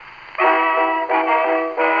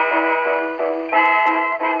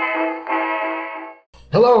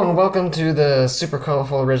Hello and welcome to the super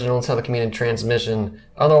colorful original telecommuting transmission,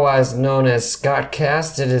 otherwise known as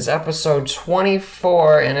Scottcast. It is episode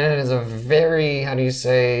 24, and it is a very, a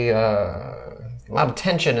lot of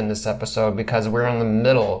tension in this episode because we're in the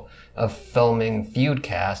middle of filming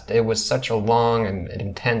Feudcast. It was such a long and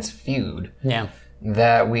intense feud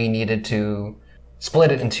that we needed to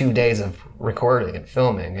split it in 2 days of recording and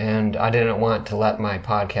filming, and I didn't want to let my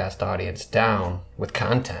podcast audience down with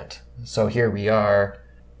content. So here we are,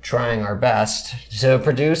 trying our best to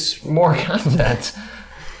produce more content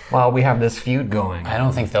while we have this feud going. I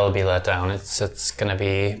don't think they'll be let down. It's going to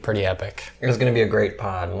be pretty epic. It's going to be a great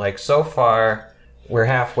pod. Like, so far, we're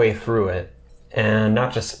halfway through it. And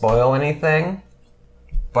not to spoil anything,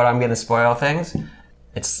 but I'm going to spoil things.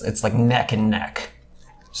 It's like neck and neck.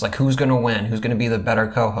 It's like, who's going to win? Who's going to be the better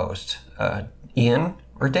co-host? Ian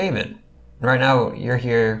or David? Right now, you're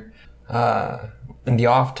here in the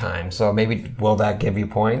off time, so maybe will that give you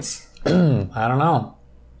points? I don't know.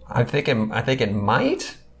 I think it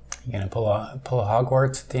might. You gonna pull a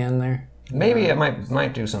Hogwarts at the end there? Maybe it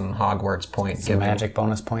might do some Hogwarts points. Some magic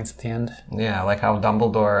bonus points at the end. Yeah, like how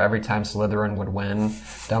Dumbledore, every time Slytherin would win,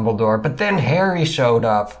 Dumbledore, but then Harry showed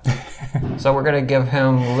up. So we're gonna give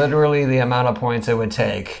him literally the amount of points it would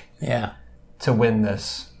take to win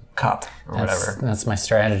this cup or whatever. That's my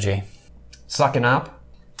strategy. Sucking up.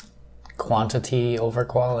 Quantity over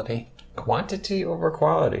quality. Quantity over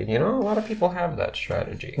quality. You know, a lot of people have that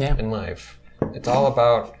strategy in life. It's all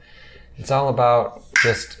about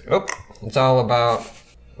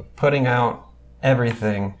putting out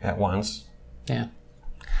everything at once. Yeah.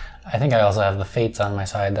 I think I also have the fates on my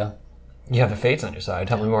side, though. You have the fates on your side.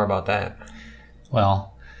 Tell me more about that.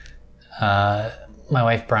 Well, my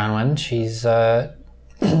wife Bronwyn, she's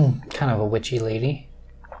kind of a witchy lady.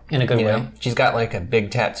 In a good way. She's got like a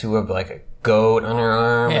big tattoo of like a goat on her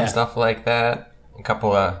arm and stuff like that. A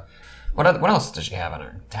couple of... What else does she have on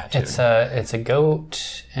her tattoo? It's a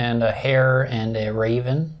goat and a hare and a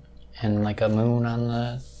raven and like a moon on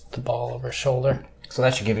the ball of her shoulder. So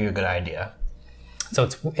that should give you a good idea. So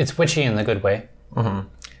it's witchy in the good way.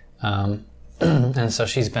 Mm-hmm. And so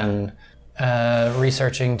she's been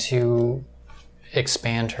researching to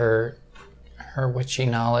expand her witchy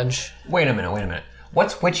knowledge. Wait a minute.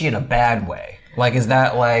 What's witchy in a bad way? Like, is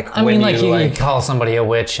that like you call somebody a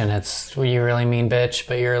witch and it's you really mean bitch,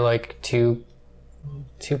 but you're like too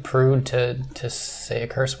prude to say a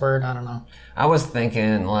curse word? I don't know. I was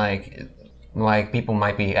thinking like people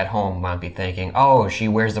might be thinking, oh, she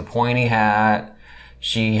wears a pointy hat,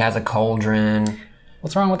 she has a cauldron.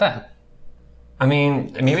 What's wrong with that? I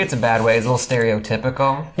mean, maybe it's a bad way. It's a little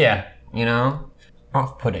stereotypical. Yeah. You know?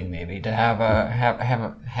 Off-putting maybe to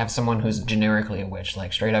have someone who's generically a witch,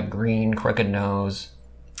 like straight up green, crooked nose.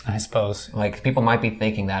 I suppose. Like, people might be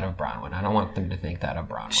thinking that of Bronwyn. I don't want them to think that of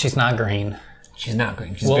Bronwyn. She's not green. She's not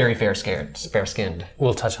green. She's very fair-skinned.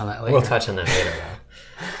 We'll touch on that later.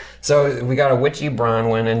 Though. So we got a witchy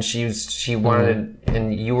Bronwyn, and she wanted,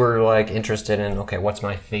 and you were like interested in, okay, what's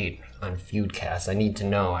my fate on Feudcast? I need to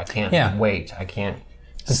know. I can't wait. I can't.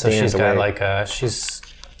 So she's got she's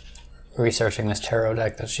researching this tarot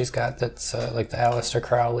deck that she's got that's like the Aleister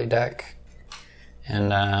Crowley deck,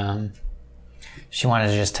 and she wanted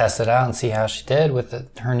to just test it out and see how she did with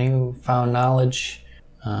her newfound knowledge.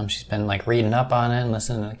 She's been like reading up on it and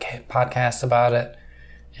listening to podcasts about it,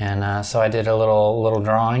 and so I did a little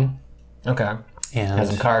drawing. Okay. And had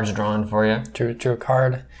some cards drawn for you. Drew a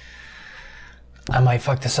card. I might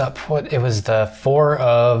fuck this up. It was the Four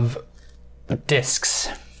of Discs.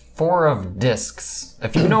 Four of Discs.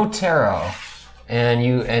 If you know tarot,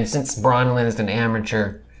 and since Bronwyn is an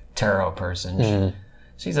amateur tarot person,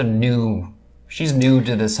 she's new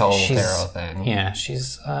to this whole tarot thing. Yeah,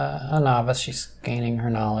 she's a novice. She's gaining her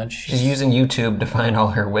knowledge. She's using YouTube to find all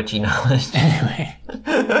her witchy knowledge. Anyway.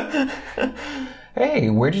 Hey,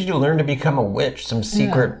 where did you learn to become a witch? Some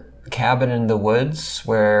secret cabin in the woods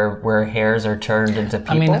where hares are turned into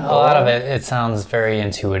people? I mean, a lot of it sounds very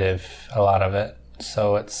intuitive, a lot of it.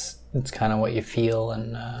 So it's kind of what you feel,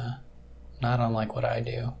 and not unlike what I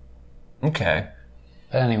do. Okay.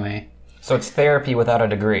 But anyway. So it's therapy without a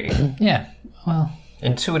degree. Yeah. Well.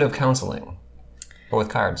 Intuitive counseling, but with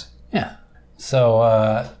cards. Yeah. So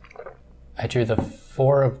I drew the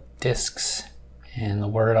Four of Discs, and the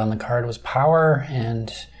word on the card was power,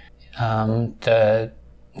 and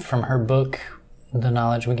from her book, the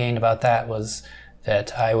knowledge we gained about that was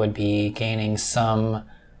that I would be gaining some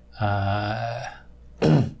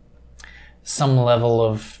level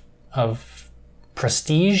of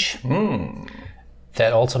prestige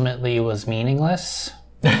that ultimately was meaningless.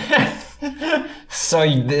 So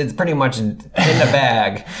it's pretty much in the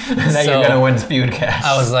bag that you're going to win Feudcast.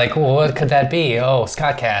 I was like, well, what could that be? Oh,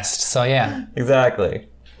 Scottcast. So yeah. Exactly.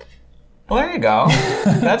 Well, there you go.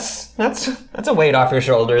 That's a weight off your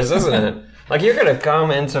shoulders, isn't it? Like, you're going to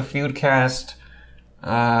come into Feudcast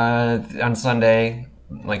on Sunday,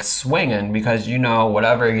 like, swinging because you know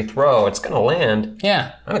whatever you throw, it's going to land.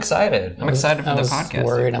 Yeah. I'm excited. I'm excited for the podcast. I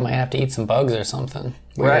was worried I might have to eat some bugs or something.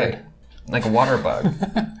 Weird. Right. Like a water bug.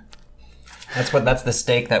 That's the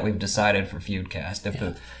stake that we've decided for Feudcast.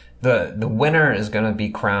 If the winner is going to be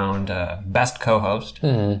crowned best co-host,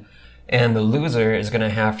 and the loser is going to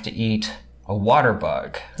have to eat a water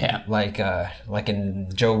bug. Yeah. Like in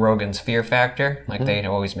Joe Rogan's Fear Factor. Like they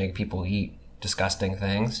always make people eat disgusting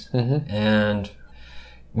things. And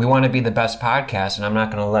we want to be the best podcast, and I'm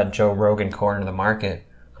not going to let Joe Rogan corner the market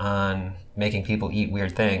on making people eat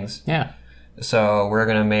weird things. Yeah. So we're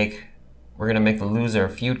gonna make the loser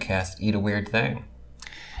of Feudcast eat a weird thing.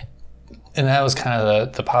 And that was kind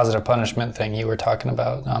of the positive punishment thing you were talking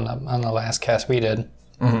about on the last cast we did.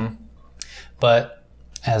 But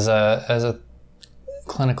as a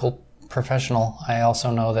clinical professional, I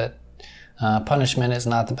also know that punishment is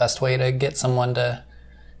not the best way to get someone to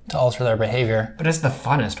alter their behavior. But it's the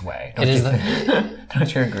funnest way.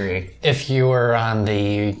 Don't you agree? If you were on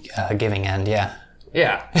the giving end, yeah.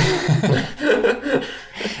 Yeah.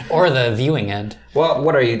 Or the viewing end. Well,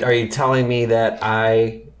 what are you telling me that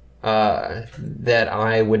I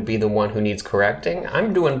would be the one who needs correcting?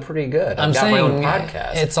 I'm doing pretty good. I've got my own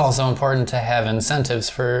podcast. It's also important to have incentives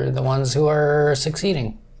for the ones who are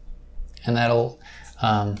succeeding. And that'll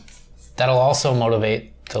also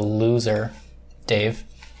motivate the loser, Dave.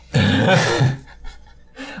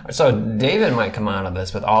 So David might come out of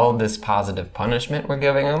this with all of this positive punishment we're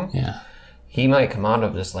giving him. Yeah. He might come out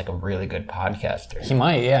of this like a really good podcaster. He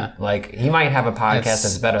might, yeah. Like, he might have a podcast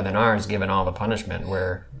that's better than ours, given all the punishment,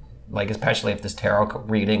 where, like, especially if this tarot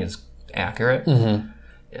reading is accurate,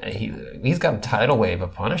 he's got a tidal wave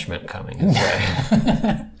of punishment coming his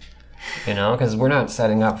way. You know, because we're not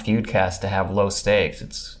setting up Feudcast to have low stakes.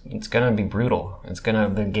 It's going to be brutal.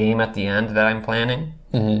 The game at the end that I'm planning,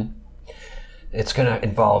 it's going to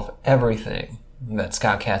involve everything that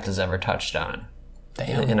Scottcast has ever touched on.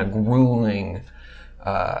 Damn. In a grueling,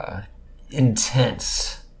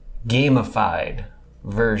 intense, gamified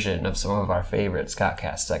version of some of our favorite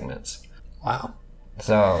Scottcast segments. Wow.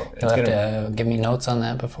 So You'll have to give me notes on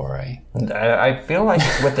that before I feel like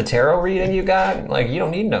with the tarot reading you got, like, you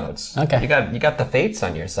don't need notes. Okay. You got the fates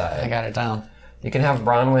on your side. I got it down. You can have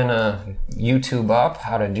Bronwyn YouTube up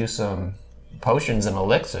how to do some potions and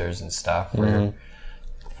elixirs and stuff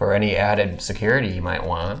for any added security you might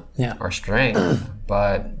want, or strength.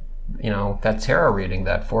 But, you know, that tarot reading,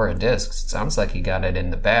 that 4 of discs, it sounds like you got it in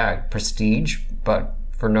the bag. Prestige, but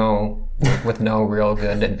with no real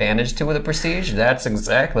good advantage to the prestige. That's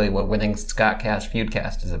exactly what winning Scottcast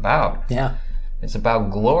Feudcast is about. Yeah. It's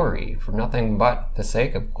about glory, for nothing but the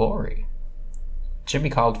sake of glory. It should be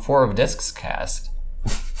called 4 of Discs Cast.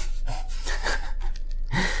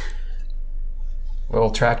 We'll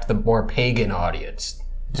attract the more pagan audience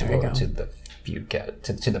to the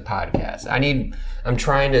Feudcast, to the podcast. I'm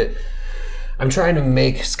trying to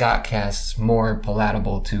make Scottcasts more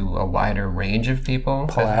palatable to a wider range of people.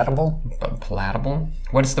 Palatable? Palatable?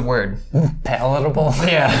 What's the word? Palatable?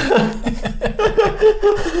 Yeah.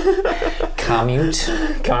 Commute?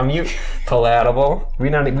 Palatable. We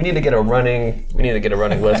need to get a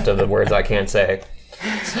running list of the words I can't say,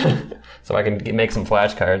 so I can make some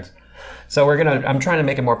flashcards. So I'm trying to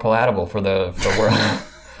make it more palatable for the world,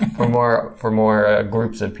 for more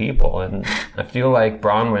groups of people, and I feel like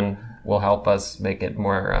Bronwyn will help us make it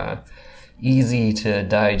more easy to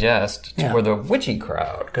digest for the witchy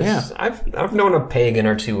crowd. Because I've known a pagan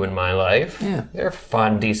or two in my life. Yeah. They're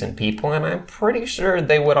fun, decent people, and I'm pretty sure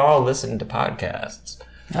they would all listen to podcasts.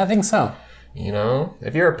 I think so. You know,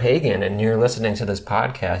 if you're a pagan and you're listening to this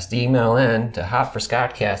podcast, email in to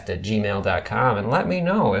hotforscottcast@gmail.com and let me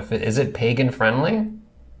know is it pagan friendly.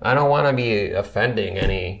 I don't want to be offending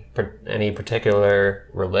any particular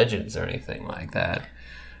religions or anything like that.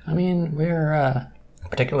 I mean, we're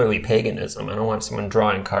particularly paganism. I don't want someone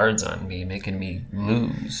drawing cards on me, making me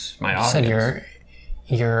lose my audience. You said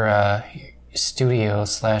your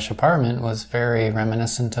studio/apartment was very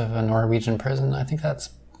reminiscent of a Norwegian prison. I think that's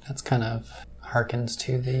kind of harkens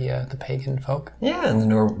to the pagan folk. Yeah, and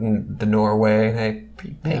the Norway.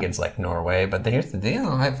 Pagans like Norway, but here's the deal.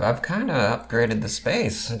 I've kind of upgraded the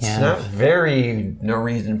space. It's not very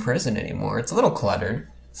Norwegian prison anymore. It's a little cluttered.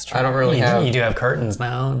 It's true. I don't really have... You do have curtains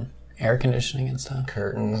now, and air conditioning and stuff.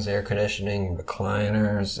 Curtains, air conditioning,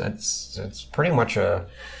 recliners. It's pretty much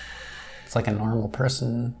It's like a normal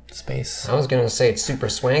person space. I was gonna say it's super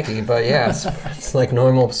swanky, but yeah, it's like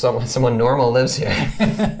normal. Someone normal lives here.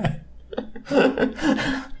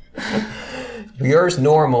 Yours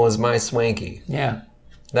normal is my swanky. Yeah.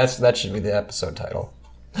 That should be the episode title.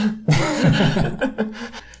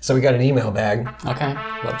 So we got an email bag. Okay.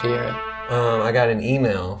 Love to hear it. I got an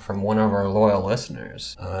email from one of our loyal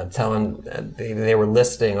listeners telling they were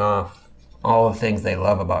listing off all the things they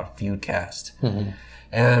love about Feudcast. Mm-hmm.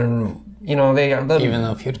 And, you know, even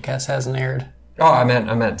though Feudcast hasn't aired. Oh, I meant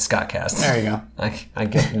Scottcast. There you go. I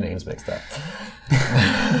get the names mixed up.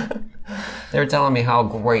 They were telling me how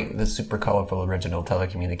great the super colorful original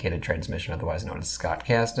telecommunicated transmission, otherwise known as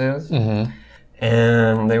Scottcast, is. Mm-hmm.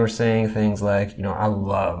 And they were saying things like, you know, I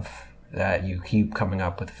love that you keep coming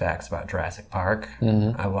up with facts about Jurassic Park.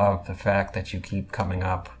 Mm-hmm. I love the fact that you keep coming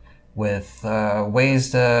up with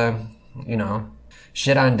ways to, you know,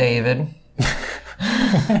 shit on David.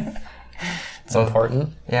 So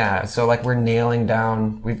important. Yeah, so like we're nailing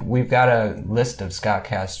down, we've got a list of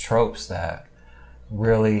Scottcast tropes that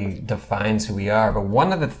really defines who we are. But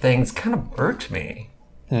one of the things kind of irked me.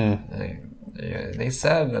 They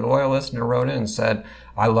said, a loyal listener wrote in and said,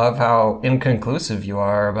 I love how inconclusive you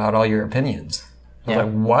are about all your opinions. I was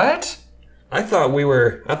like, what? I thought we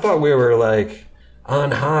were like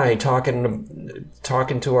on high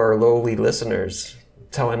talking to our lowly listeners,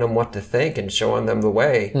 telling them what to think and showing them the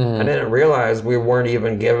way. I didn't realize we weren't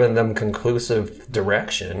even giving them conclusive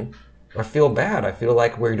direction. I feel bad. I feel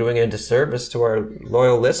like we're doing a disservice to our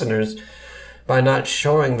loyal listeners by not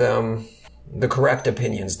showing them the correct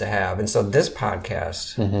opinions to have. And so this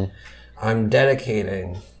podcast, I'm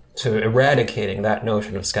dedicating to eradicating that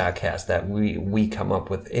notion of Scottcast that we come up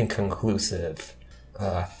with inconclusive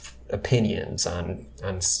opinions on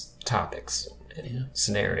topics and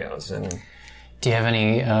scenarios. And do you have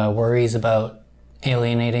any worries about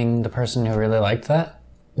alienating the person who really liked that?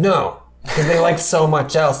 No, because they liked so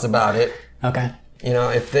much else about it. Okay. You know,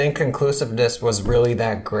 if the inconclusiveness was really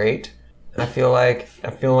that great, I feel like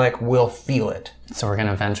we'll feel it. So we're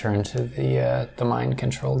gonna venture into the mind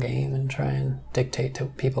control game and try and dictate to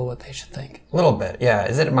people what they should think. A little bit, yeah.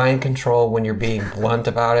 Is it mind control when you're being blunt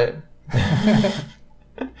about it,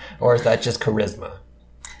 or is that just charisma?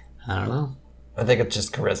 I don't know. I think it's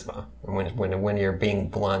just charisma when you're being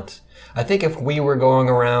blunt. I think if we were going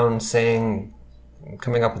around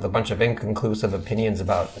coming up with a bunch of inconclusive opinions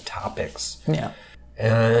about the topics,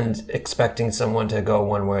 and expecting someone to go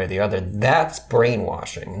one way or the other, that's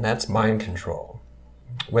brainwashing. That's mind control.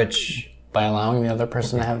 Which, by allowing the other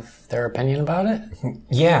person to have their opinion about it?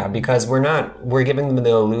 Yeah, because we're giving them the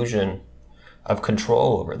illusion of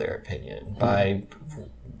control over their opinion by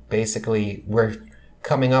basically we're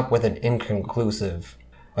coming up with an inconclusive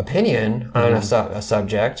opinion on a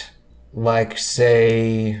subject, like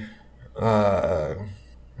say,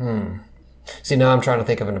 See, now I'm trying to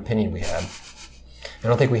think of an opinion we had. I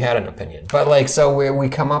don't think we had an opinion. But, like, so we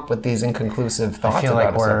come up with these inconclusive thoughts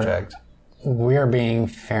about a subject. We're being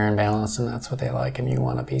fair and balanced, and that's what they like, and you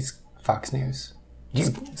want to be Fox News.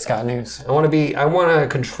 Scott News. I want to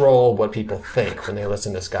control what people think when they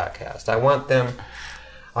listen to Scottcast. I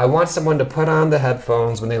want someone to put on the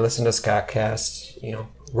headphones when they listen to Scottcast, you know,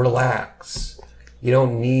 relax. You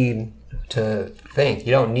don't need to think.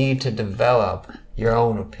 You don't need to develop your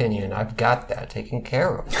own opinion. I've got that taken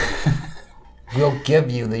care of. We'll give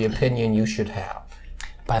you the opinion you should have.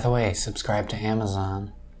 By the way, subscribe to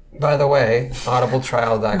Amazon. By the way,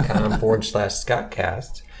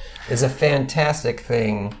 audibletrial.com/Scottcast is a fantastic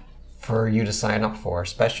thing for you to sign up for,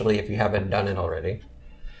 especially if you haven't done it already.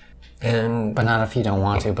 But not if you don't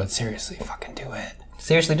want to, but seriously, fucking do it.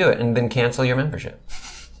 Seriously do it, and then cancel your membership.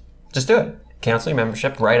 Just do it. Cancel your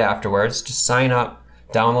membership right afterwards. Just sign up,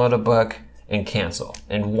 download a book, and cancel.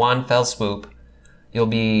 In one fell swoop,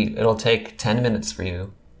 it'll take 10 minutes for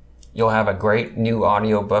you. You'll have a great new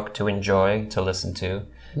audiobook to enjoy, to listen to.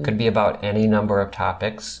 It could be about any number of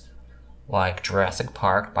topics, like Jurassic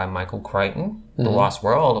Park by Michael Crichton, The Lost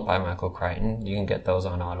World by Michael Crichton. You can get those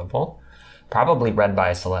on Audible. Probably read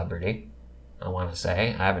by a celebrity, I want to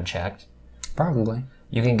say. I haven't checked. Probably.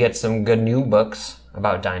 You can get some good new books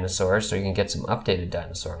about dinosaurs, so you can get some updated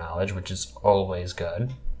dinosaur knowledge, which is always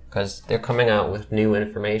good, because they're coming out with new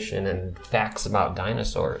information and facts about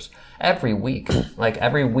dinosaurs every week. Like,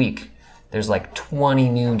 every week, there's like 20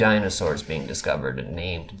 new dinosaurs being discovered and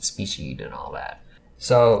named and specied and all that.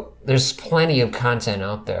 So there's plenty of content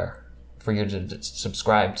out there for you to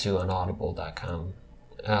subscribe to on audible.com.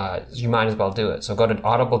 You might as well do it. So go to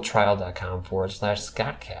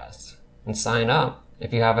audibletrial.com/Scottcast and sign up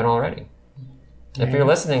if you haven't already. If you're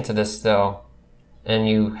listening to this still, and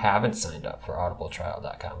you haven't signed up for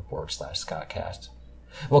audibletrial.com/ScottCast,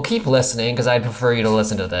 well, keep listening, because I'd prefer you to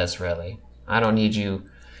listen to this, really. I don't need you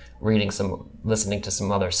listening to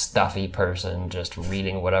some other stuffy person just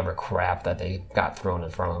reading whatever crap that they got thrown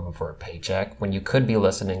in front of them for a paycheck, when you could be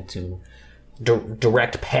listening to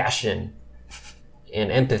direct passion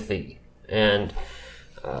and empathy and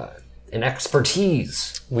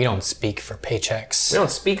expertise. We don't speak for paychecks. We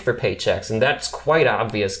don't speak for paychecks, and that's quite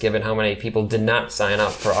obvious given how many people did not sign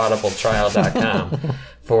up for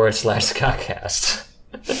audibletrial.com/ScottCast.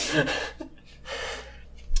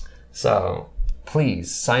 So,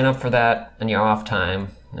 please sign up for that in your off time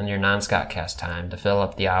and your non-Scottcast time to fill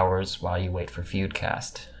up the hours while you wait for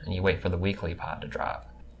Feudcast and you wait for the weekly pod to drop.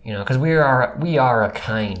 You know, because we are a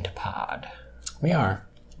kind pod. We are.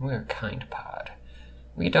 We're a kind pod.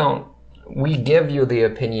 We give you the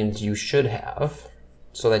opinions you should have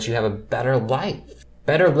so that you have a better life.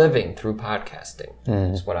 Better living through podcasting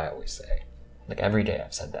is what I always say. Like every day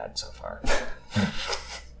I've said that so far.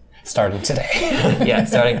 Starting today. Yeah,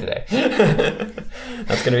 starting today.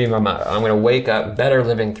 That's going to be my motto. I'm going to wake up better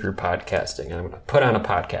living through podcasting. And I'm going to put on a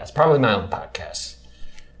podcast, probably my own podcast.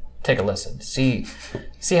 Take a listen. See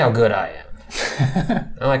how good I am.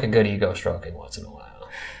 I like a good ego stroking once in a while.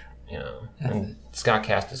 You know, and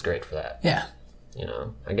Scottcast is great for that. Yeah. You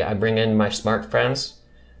know, I bring in my smart friends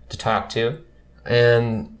to talk to,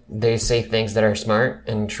 and they say things that are smart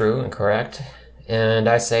and true and correct. And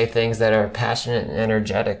I say things that are passionate and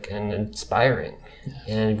energetic and inspiring.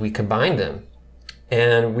 And we combine them.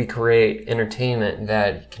 And we create entertainment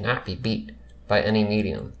that cannot be beat by any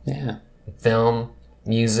medium. Yeah. Film,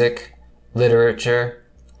 music, literature,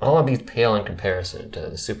 all of these pale in comparison to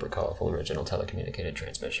the super colorful original telecommunicated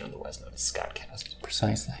transmission on the West known as Scottcast.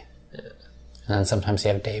 Precisely. Yeah. And then sometimes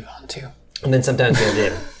you have Dave on too. And then sometimes you have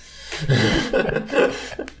Dave.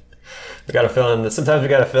 Sometimes we gotta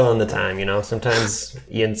fill in the time, you know. Sometimes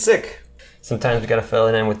Ian's sick. Sometimes we gotta fill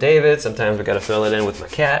it in with David. Sometimes we gotta fill it in with my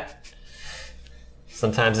cat.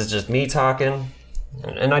 Sometimes it's just me talking.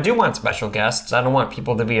 And I do want special guests. I don't want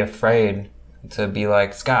people to be afraid to be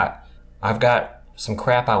like, Scott, I've got some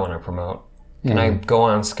crap I want to promote. Can I go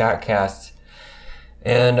on Scottcast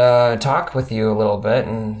and talk with you a little bit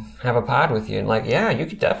and have a pod with you? And like, yeah, you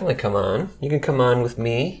could definitely come on. You can come on with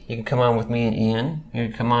me. You can come on with me and Ian. You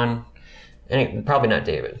can come on... probably not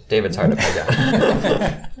David. David's hard to peg on.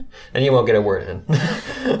 And you won't get a word in.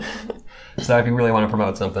 So if you really want to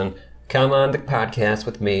promote something, come on the podcast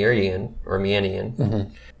with me or Ian, or me and Ian.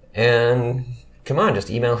 Mm-hmm. And come on, just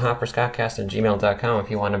email hopperscottcast@gmail.com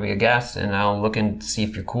if you want to be a guest, and I'll look and see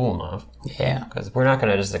if you're cool enough. Yeah. Because we're not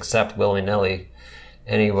going to just accept willy-nilly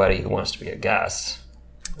anybody who wants to be a guest.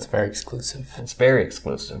 It's very exclusive. It's very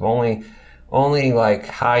exclusive. Only like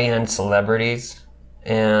high-end celebrities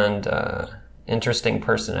and interesting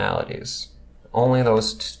personalities. Only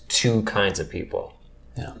those two kinds of people.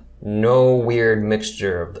 Yeah. No weird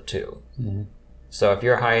mixture of the two. Mm-hmm. So if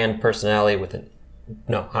you're a high-end personality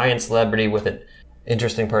high-end celebrity with an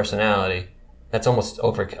interesting personality, that's almost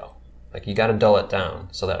overkill. Like, you gotta dull it down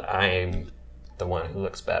so that I'm the one who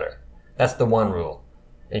looks better. That's the one rule.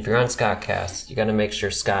 And if you're on Scottcast, you gotta make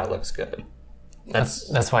sure Scott looks good.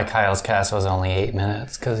 That's why Kyle's cast was only 8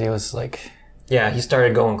 minutes, because he was like... Yeah, he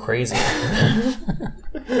started going crazy.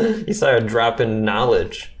 He started dropping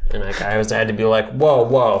knowledge. And like, I had to be like,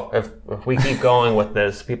 whoa, if we keep going with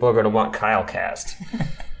this, people are going to want Kyle Cast.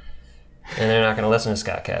 And they're not going to listen to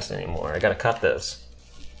Scottcast anymore. I got to cut this.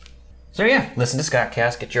 So yeah, listen to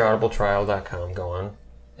Scottcast, get your audibletrial.com going,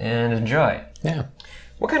 and enjoy. Yeah.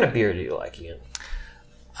 What kind of beer do you like, Ian?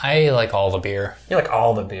 I like all the beer. You like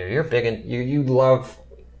all the beer. You're big and you love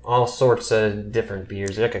all sorts of different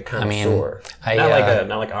beers. You're like a connoisseur. Not like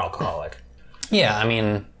an alcoholic. Yeah, I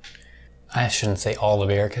mean, I shouldn't say all the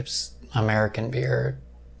beer, because American beer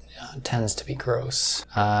tends to be gross.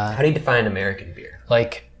 How do you define American beer?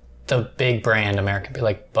 Like the big brand American beer,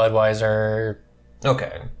 like Budweiser.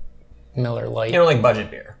 Okay. Miller Lite. You don't like budget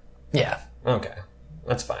beer? Yeah. Okay,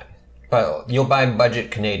 that's fine. But you'll buy budget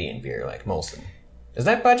Canadian beer like Molson. Is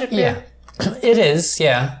that budget beer? Yeah. It is,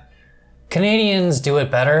 yeah. Canadians do it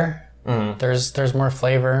better. Mm-hmm. There's more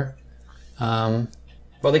flavor. Well,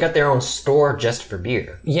 they got their own store just for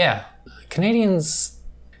beer. Yeah. Canadians...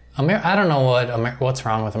 I don't know what's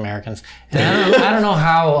wrong with Americans. And I don't know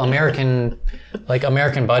how American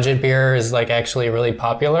budget beer is like actually really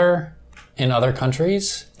popular in other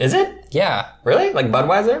countries. Is it? Yeah. Really? Like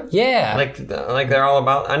Budweiser? Yeah. Like they're all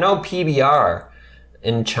about... I know PBR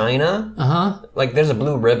in China. Uh-huh. Like there's a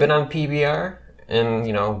blue ribbon on PBR. And,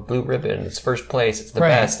 you know, blue ribbon, it's first place, it's the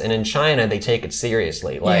best. And in China, they take it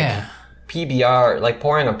seriously. Like PBR, like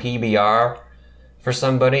pouring a PBR for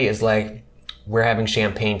somebody is like, we're having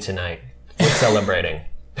champagne tonight. We're celebrating.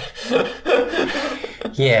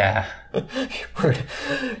 Yeah.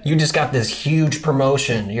 You just got this huge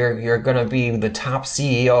promotion. You're gonna be the top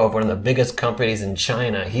CEO of one of the biggest companies in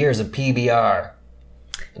China. Here's a PBR.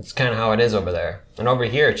 It's kind of how it is over there. And over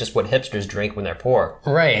here, it's just what hipsters drink when they're poor.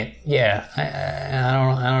 Right. Yeah. I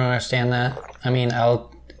don't understand that. I mean,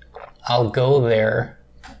 I'll go there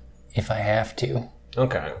if I have to.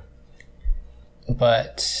 Okay.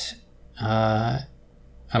 But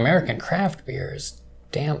American craft beer is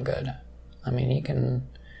damn good. I mean, you can,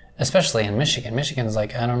 especially in Michigan. Michigan's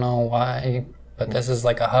like, I don't know why, but this is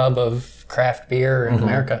like a hub of craft beer in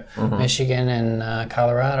America. Michigan and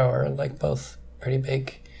Colorado are like both pretty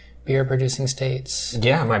big beer producing states.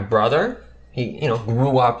 Yeah, my brother, he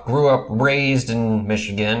grew up raised in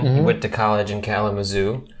Michigan. He went to college in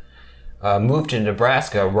Kalamazoo, moved to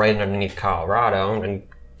Nebraska right underneath Colorado, and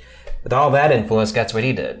with all that influence, guess what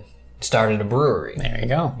he did? Started a brewery. There you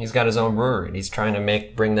go. He's got his own brewery. He's trying to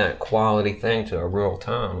bring that quality thing to a rural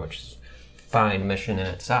town, which is a fine mission in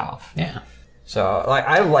itself. Yeah. So,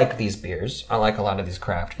 I like these beers. I like a lot of these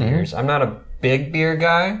craft beers. I'm not a big beer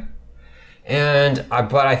guy,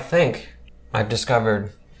 but I think I've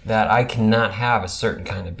discovered that I cannot have a certain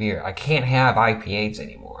kind of beer. I can't have IPAs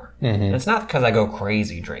anymore. And it's not because I go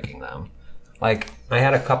crazy drinking them. Like, I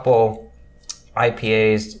had a couple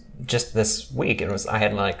IPAs just this week. I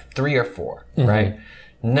had like 3 or 4, right?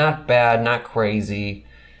 Not bad, not crazy.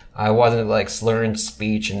 I wasn't like slurring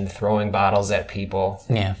speech and throwing bottles at people.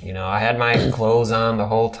 Yeah. I had my clothes on the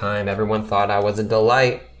whole time. Everyone thought I was a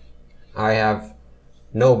delight. I have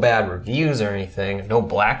no bad reviews or anything, no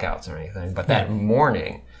blackouts or anything. But that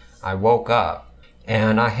morning, I woke up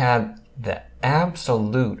and I had the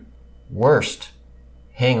absolute worst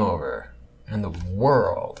hangover in the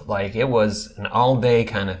world. Like, it was an all-day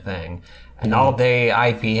kind of thing. An all-day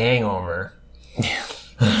IP hangover.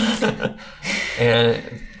 And it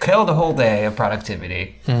killed the whole day of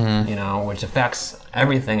productivity, which affects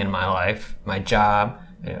everything in my life. My job,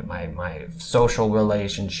 my social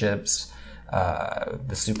relationships,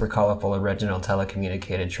 the super colorful original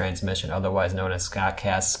telecommunicated transmission, otherwise known as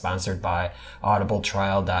Scottcast, sponsored by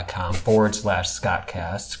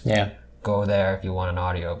audibletrial.com/Scottcast. Yeah. Go there if you want an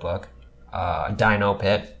audiobook. Dino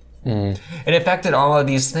Pit. It affected all of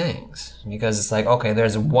these things because it's like, okay,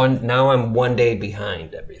 now I'm 1 day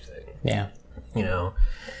behind everything. Yeah.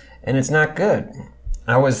 And it's not good.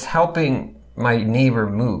 I was helping my neighbor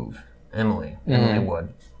move, Emily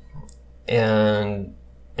Wood. And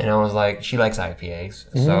I was like, she likes IPAs.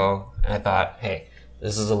 So I thought, hey,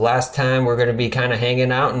 this is the last time we're going to be kind of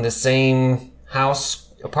hanging out in the same house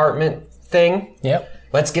apartment thing. Yep.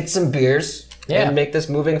 Let's get some beers and make this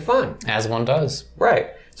moving fun. As one does.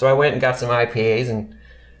 Right. So I went and got some IPAs, and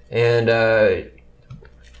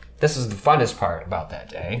this is the funnest part about that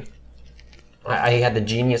day. I had the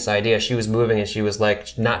genius idea. She was moving, and she was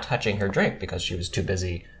like not touching her drink because she was too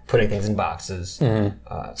busy putting things in boxes,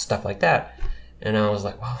 stuff like that. And I was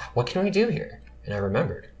like, well, what can we do here? And I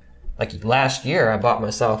remembered. Like last year, I bought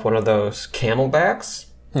myself one of those Camelbacks.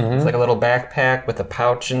 It's like a little backpack with a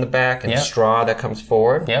pouch in the back and straw that comes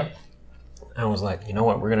forward. Yep. I was like, you know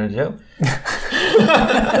what we're going to do?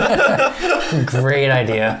 Great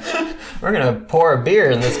idea. We're going to pour a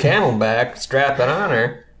beer in this Camelback, strap it on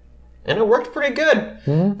her, and it worked pretty good.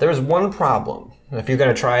 There's one problem if you're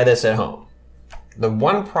going to try this at home. The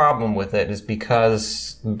one problem with it is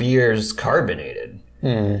because beer's carbonated.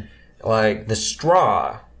 Like, the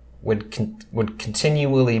straw would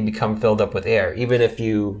continually become filled up with air, even if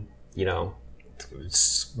you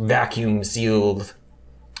vacuum sealed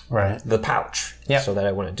the pouch, so that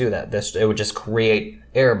I wouldn't do that. It would just create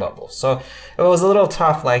air bubbles. So it was a little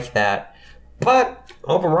tough like that, but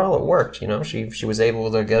overall it worked. She was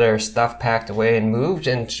able to get her stuff packed away and moved,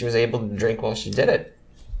 and she was able to drink while she did it.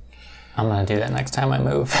 I'm gonna do that next time I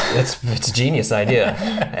move. It's a genius idea,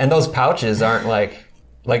 and those pouches aren't like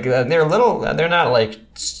they're little. They're not like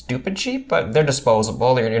stupid cheap, but they're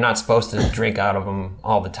disposable. You're not supposed to drink out of them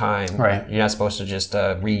all the time. Right. You're not supposed to just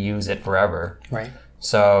reuse it forever. Right.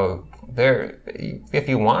 So if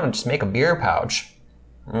you want to just make a beer pouch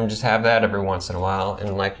and just have that every once in a while,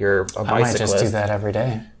 and like you're a bicyclist. I might just do that every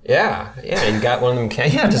day. Yeah. You got one of them.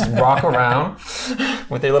 Just walk around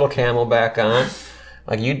with your little Camelback on.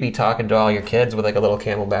 Like, you'd be talking to all your kids with like a little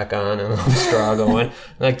Camelback on and a little straw going.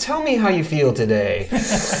 Like, tell me how you feel today.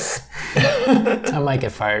 I might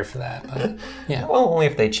get fired for that, but yeah. Well, only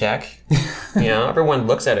if they check. Everyone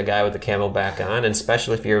looks at a guy with a Camelback on, and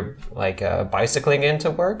especially if you're like bicycling into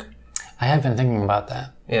work. I have been thinking about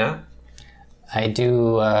that. Yeah. I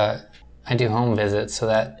do home visits, so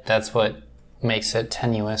that's what makes it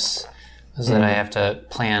tenuous is that I have to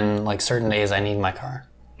plan like certain days I need my car.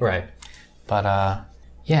 Right. But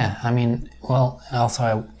yeah, I mean, well, also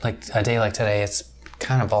I like a day like today, it's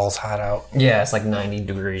kind of balls hot out. Yeah, it's like 90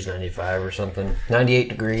 degrees, 95 or something. 98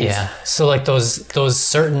 degrees. Yeah. So like those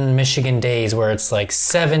certain Michigan days where it's like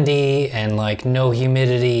 70 and like no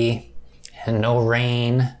humidity and no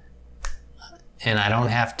rain and I don't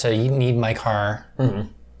have to need my car. I'm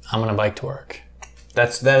gonna bike to work.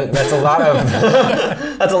 That's a lot of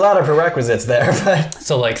that's a lot of prerequisites there, but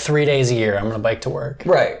So like 3 days a year I'm gonna bike to work.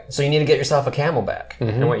 right. So you need to get yourself a Camelback.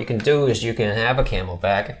 And what you can do is you can have a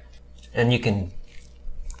Camelback and you can,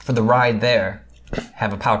 for the ride there,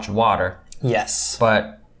 have a pouch of water, Yes.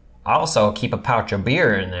 but also keep a pouch of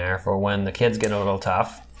beer in there for when the kids get a little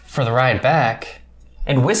tough. For the ride back,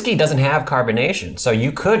 And whiskey doesn't have carbonation, so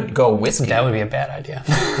you could go whiskey. that would be a bad idea.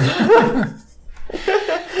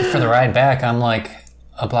 For the ride back, I'm like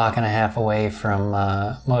a block and a half away from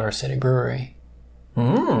Motor City Brewery.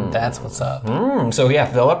 That's what's up. So yeah,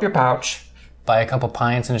 fill up your pouch. Buy a couple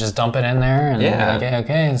pints and just dump it in there. And Yeah.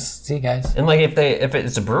 okay, see you guys. And like if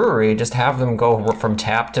it's a brewery, just have them go from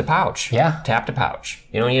tap to pouch. Yeah. Tap to pouch.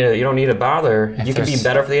 You don't need to bother. You can be there's-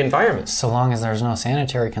 better for the environment. So long as there's no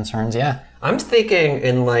sanitary concerns, yeah. I'm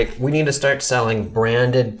thinking we need to start selling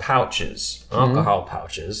branded pouches, alcohol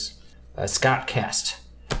pouches. Scott Cast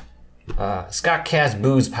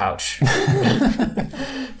booze pouch.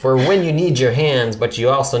 For when you need your hands, but you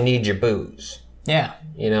also need your booze. Yeah.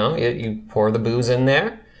 You pour the booze in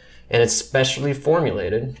there, and it's specially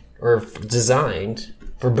formulated or designed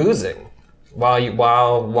for boozing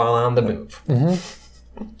while on the move.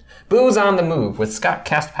 Booze on the move with Scott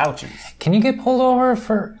Cast pouches. Can you get pulled over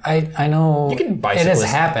for... I know You can it bicyclist.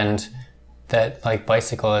 has happened that like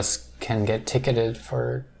bicyclists can get ticketed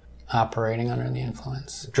for operating under the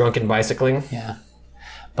influence. Drunken bicycling. Yeah.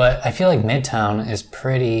 But I feel like Midtown is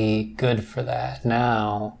pretty good for that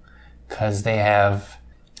now because they have...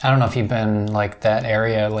 I don't know if you've been like that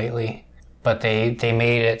area lately, but they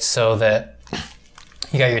made it so that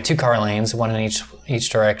you got your 2 car lanes, one in each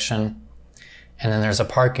direction, and then there's a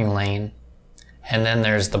parking lane, and then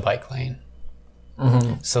there's the bike lane.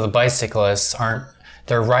 So the bicyclists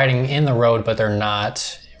they're riding in the road, but they're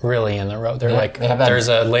not really in the road. They're they have that- there's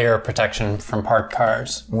a layer of protection from parked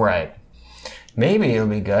cars. Right. Maybe it'll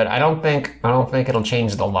be good. I don't think it'll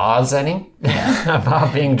change the laws any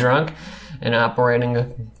about being drunk and operating a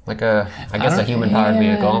human-powered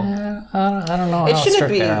vehicle. I don't know how shouldn't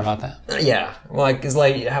strict be- they are about that. Yeah,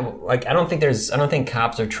 I don't think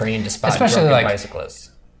cops are trained to spot Especially, drunken like-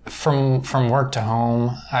 bicyclists. From work to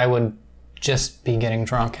home, I would just be getting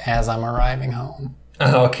drunk as I'm arriving home.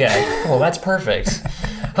 Okay, well that's perfect.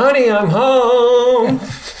 Honey, I'm home.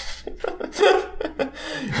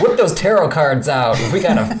 Whip those tarot cards out. We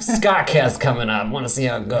got a Scott Cast coming up. Want to see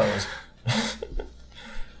how it goes.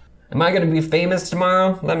 Am I going to be famous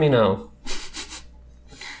tomorrow? Let me know.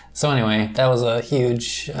 So anyway, that was a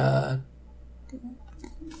huge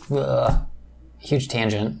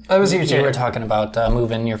tangent. That was a huge You were tangent. talking about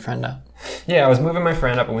moving your friend up. Yeah, I was moving my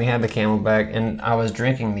friend up and we had the Camelback and I was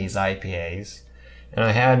drinking these IPAs. And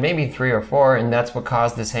I had maybe 3 or 4 and that's what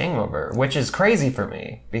caused this hangover, which is crazy for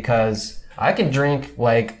me because I can drink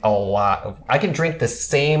I can drink the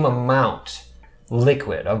same amount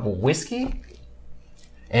liquid of whiskey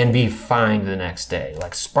and be fine the next day.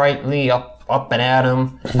 Like sprightly, up and at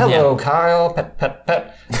 'em. Hello, Kyle. Pet, pet,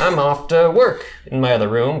 pet. I'm off to work in my other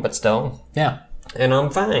room, but still. Yeah. And I'm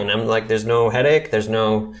fine. I'm like, there's no headache, there's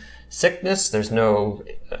no sickness, there's no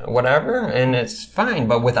whatever, and it's fine.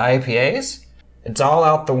 But with IPAs, it's all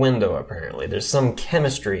out the window, apparently. There's some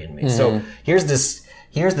chemistry in me. So here's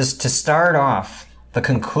this to start off the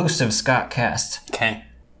conclusive Scott Cast. Okay.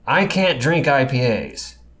 I can't drink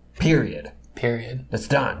IPAs. Period. It's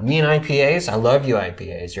done. Me and IPAs, I love you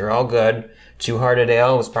IPAs. You're all good. Two Hearted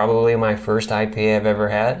Ale was probably my first IPA I've ever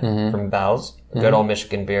had from Bell's. Good old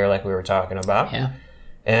Michigan beer like we were talking about. Yeah.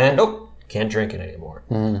 And, can't drink it anymore.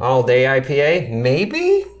 All Day IPA,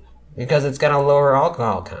 maybe? Because it's got a lower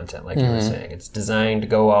alcohol content, like you were saying. It's designed to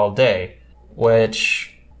go all day,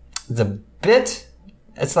 which is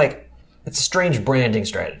it's a strange branding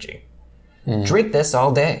strategy. Drink this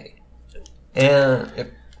all day.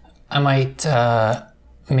 And I might,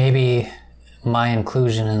 maybe my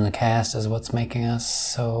inclusion in the cast is what's making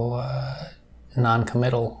us so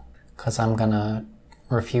non-committal, because I'm gonna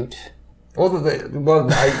refute.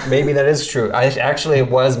 Maybe that is true. It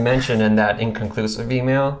was mentioned in that inconclusive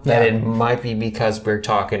email that it might be because we're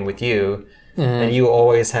talking with you, and you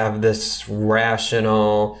always have this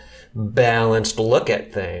rational, balanced look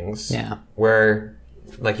at things. Yeah. Where,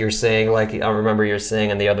 like you're saying, like I remember you're saying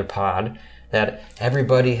in the other pod, that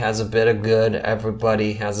everybody has a bit of good,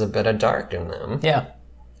 everybody has a bit of dark in them. Yeah.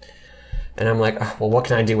 And I'm like, oh, well, what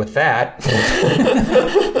can I do with that?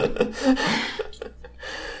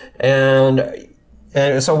 and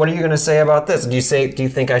so what are you going to say about this? Do you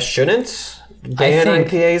think I shouldn't ban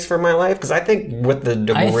IPAs for my life? Because I think with the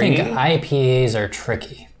degree... I think IPAs are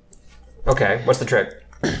tricky. Okay, what's the trick?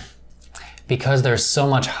 Because there's so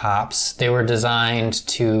much hops, they were designed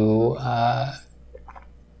to...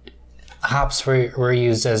 hops were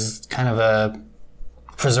used as kind of a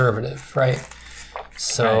preservative, right?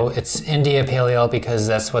 So it's India Pale Ale because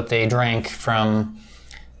that's what they drank from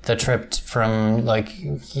the trip from like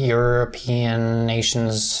European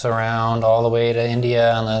nations around all the way to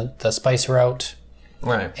India on the spice route.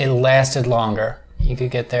 Right. It lasted longer. You could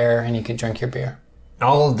get there and you could drink your beer.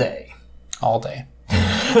 All day. All day.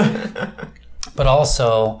 But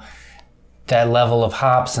also, that level of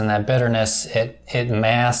hops and that bitterness, it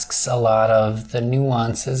masks a lot of the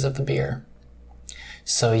nuances of the beer.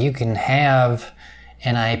 So you can have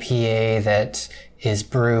an IPA that is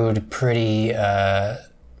brewed pretty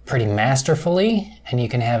masterfully, and you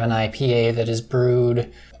can have an IPA that is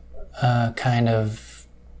brewed kind of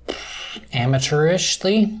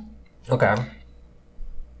amateurishly. Okay.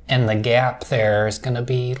 And the gap there is going to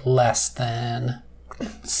be less than,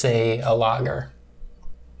 say, a lager.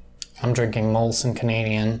 I'm drinking Molson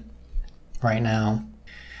Canadian right now.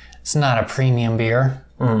 It's not a premium beer.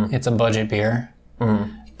 It's a budget beer.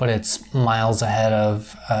 But it's miles ahead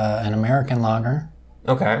of an American lager.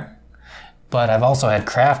 Okay. But I've also had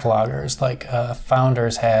craft lagers. Like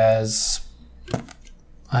Founders has...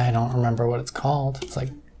 I don't remember what it's called. It's like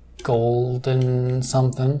Golden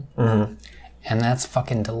something. And that's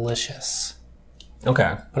fucking delicious.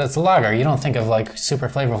 Okay. But it's a lager. You don't think of like super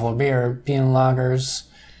flavorful beer being lagers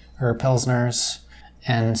or pilsners.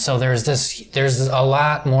 And so there's a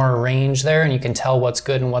lot more range there, and you can tell what's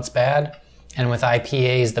good and what's bad. And with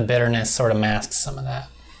IPAs, the bitterness sort of masks some of that.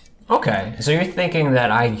 Okay. So you're thinking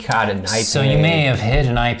that I got an IPA. So you may have hit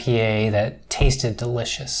an IPA that tasted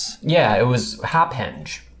delicious. Yeah, it was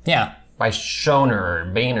Hophenge. Yeah. By Schoner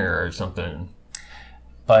or Boehner or something.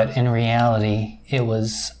 But in reality, it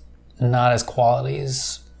was not as quality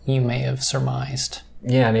as you may have surmised.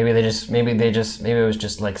 Yeah, maybe it was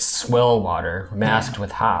just like swill water masked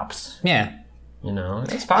with hops. Yeah. You know,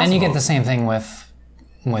 it's possible. And you get the same thing with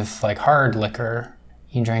like hard liquor.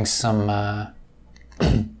 You drink some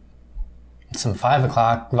 5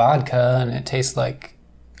 o'clock vodka and it tastes like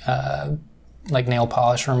nail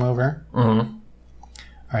polish remover.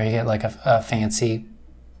 Or you get like a fancy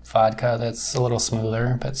vodka that's a little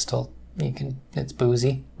smoother, but still it's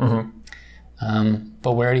boozy.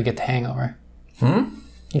 But where do you get the hangover?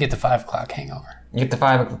 You get the 5 o'clock hangover. You get the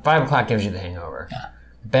 5 o'clock gives you the hangover. Yeah.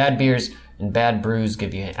 Bad beers and bad brews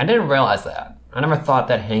give you... I didn't realize that. I never thought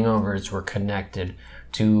that hangovers were connected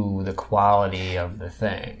to the quality of the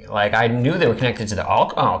thing. Like, I knew they were connected to the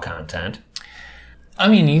alcohol content. I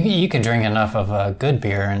mean, you can drink enough of a good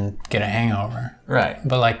beer and get a hangover. Right.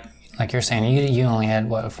 But like you're saying, you only had,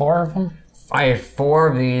 what, 4 of them? I had 4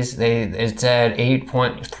 of these. It said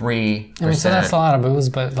 8.3%. I mean, so that's a lot of booze,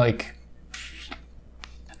 but, like,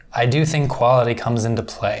 I do think quality comes into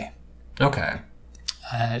play. Okay.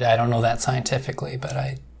 I don't know that scientifically,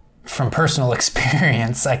 but from personal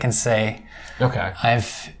experience, I can say... Okay.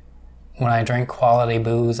 When I drink quality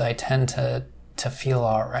booze, I tend to feel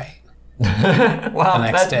all right. Well,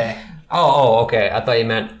 the next day. Oh, okay. I thought you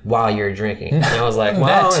meant while you're drinking. And I was like,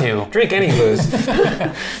 well, that too. Drink any booze.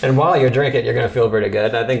 And while you're drinking, you're going to feel pretty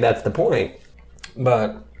good. I think that's the point.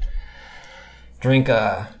 But drink,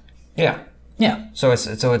 yeah. Yeah. So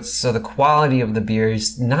the quality of the beer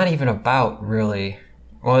is not even about really...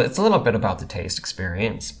 Well, it's a little bit about the taste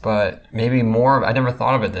experience, but maybe more... I never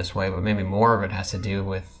thought of it this way, but maybe more of it has to do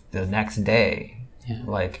with the next day. Yeah.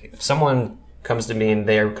 Like, if someone comes to me and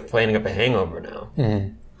they're complaining of a hangover now,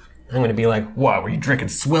 I'm going to be like, what, were you drinking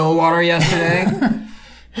swill water yesterday?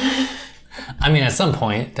 I mean, at some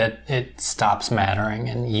point, that it stops mattering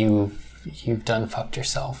and you've done fucked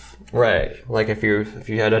yourself. Right. Like if you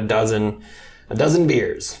had a dozen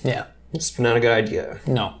beers. Yeah. It's not a good idea.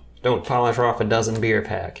 No. Don't polish off a dozen beer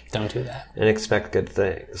pack. Don't do that. And expect good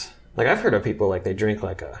things. Like I've heard of people like they drink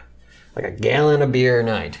like a gallon of beer a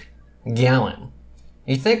night. Gallon.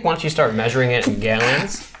 You think once you start measuring it in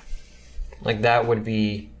gallons, like that would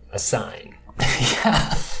be a sign.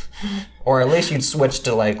 Yeah. Or at least you'd switch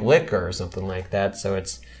to like liquor or something like that so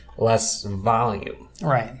it's less volume.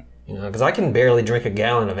 Right. You know, because I can barely drink a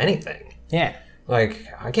gallon of anything. Yeah. Like,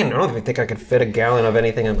 I don't even think I could fit a gallon of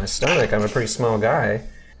anything in my stomach. I'm a pretty small guy.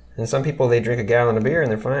 And some people, they drink a gallon of beer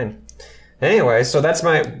and they're fine. Anyway, so that's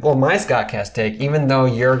my Scottcast take. Even though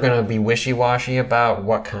you're gonna be wishy-washy about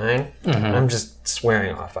what kind, I'm just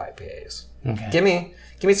swearing off IPAs. Okay. Give me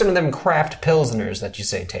some of them craft pilsners that you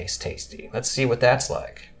say taste tasty. Let's see what that's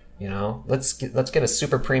like. You know, let's get a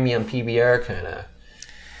super premium PBR kind of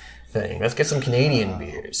thing. Let's get some Canadian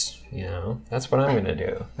beers. You know, that's what I'm gonna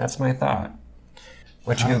do. That's my thought.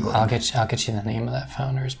 What you Google? I'll get you the name of that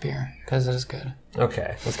Founders beer because it is good.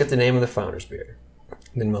 Okay, let's get the name of the Founders beer.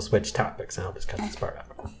 Then we'll switch topics and I'll just cut this part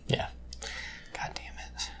out. Yeah. God damn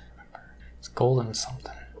it. Remember, it's golden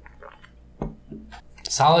something.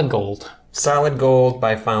 Solid Gold. Solid Gold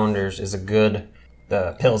by Founders is a good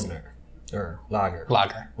pilsner or lager.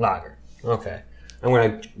 Lager. Okay.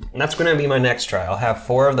 That's gonna be my next try. I'll have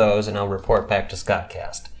 4 of those and I'll report back to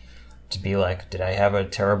Scottcast to be like, did I have a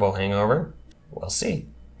terrible hangover? We'll see.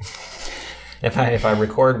 If I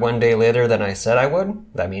record one day later than I said I would,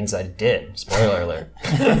 that means I did. Spoiler alert.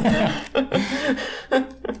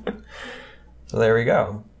 So there we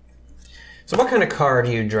go. So what kind of car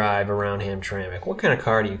do you drive around Hamtramck? What kind of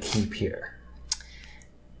car do you keep here?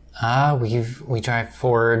 We drive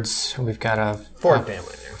Fords. We've got a Ford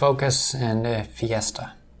family there. Focus and a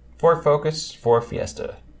Fiesta. Ford Focus, Ford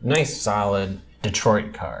Fiesta. Nice, solid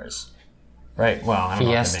Detroit cars. Right? Well, I don't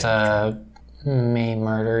know what they Fiesta may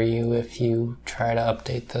murder you if you try to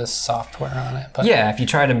update the software on it. But yeah, if you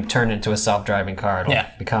try to turn it into a self-driving car, it'll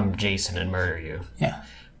Yeah. become Jason and murder you. yeah,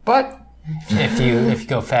 But if you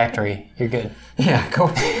go factory, you're good. yeah,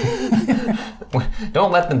 go.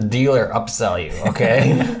 Don't let the dealer upsell you,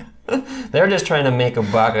 okay? They're just trying to make a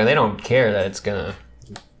buck, or they don't care that it's gonna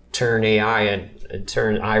turn AI and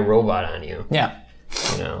turn iRobot on you. Yeah,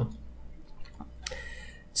 You know.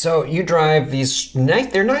 So you drive these nice.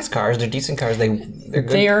 They're nice cars. They're decent cars. They're good.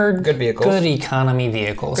 they are good vehicles. Good economy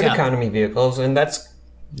vehicles. Good yeah. economy vehicles, and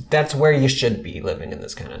that's where you should be living in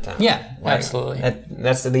this kind of town. Yeah, absolutely.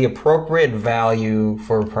 That's the appropriate value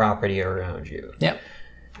for property around you. Yep.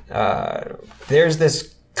 There's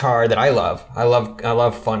this car that I love. I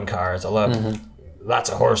love fun cars. I love lots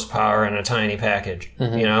of horsepower in a tiny package.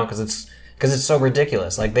 You know, because it's so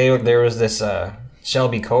ridiculous. Like there was this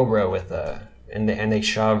Shelby Cobra with and they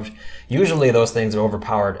shoved. Usually those things are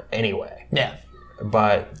overpowered anyway. Yeah.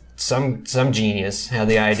 But some genius had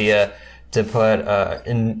the idea to put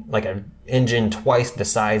in like an engine twice the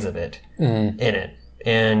size of it in it,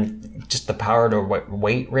 and just the power to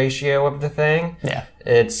weight ratio of the thing. Yeah.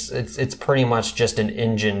 It's pretty much just an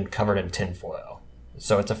engine covered in tinfoil.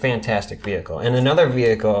 So it's a fantastic vehicle. And another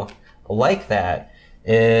vehicle like that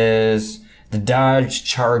is the Dodge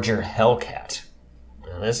Charger Hellcat.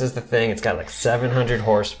 Now, this is the thing. It's got like 700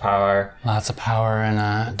 horsepower. Lots of power in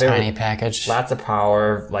a tiny package. Lots of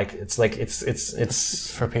power.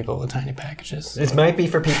 It's for people with tiny packages. It might be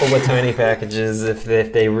for people with tiny packages if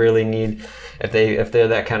they really need, if they're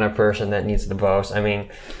that kind of person that needs to boast. I mean,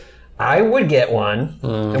 I would get one.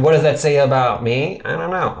 And what does that say about me? I don't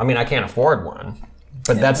know. I mean, I can't afford one.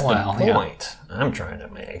 But that's the point I'm trying to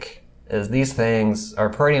make, is these things are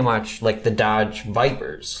pretty much like the Dodge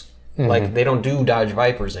Vipers. Like, they don't do Dodge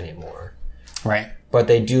Vipers anymore. Right. But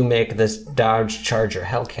they do make this Dodge Charger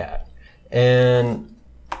Hellcat. And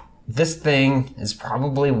this thing is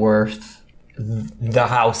probably worth the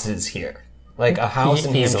houses here. Like, a house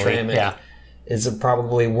in Hamtramck is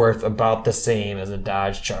probably worth about the same as a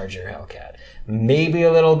Dodge Charger Hellcat. Maybe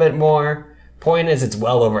a little bit more. Point is, it's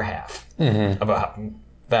well over half of a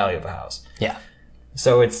value of a house. Yeah.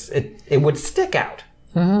 So it would stick out.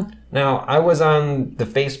 Now, I was on the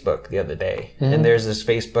Facebook the other day, and there's this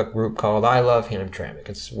Facebook group called I Love Hamtramck.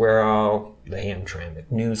 It's where all the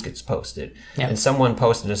Hamtramck news gets posted. Yeah. And someone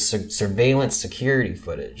posted a surveillance security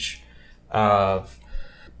footage of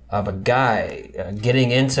a guy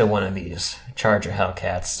getting into one of these Charger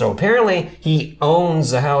Hellcats. So apparently he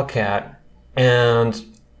owns a Hellcat, and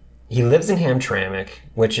he lives in Hamtramck,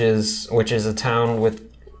 which is a town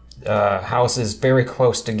with houses very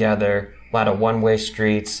close together, a lot of one-way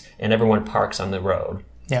streets, and everyone parks on the road.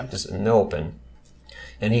 Yeah. Just in the open.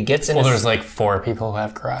 And he gets in. Well, there's like 4 people who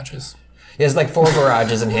have garages. There's like 4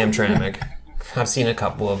 garages in Hamtramck. I've seen a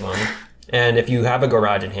couple of them. And if you have a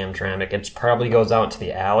garage in Hamtramck, it probably goes out to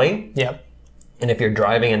the alley. Yep. And if you're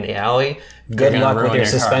driving in the alley, good luck with your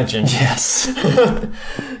suspension. Yes.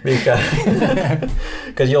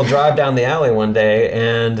 Because you'll drive down the alley one day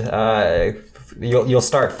and you'll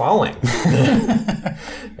start falling.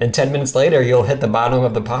 And 10 minutes later, you'll hit the bottom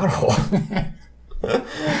of the pothole.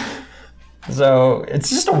 So it's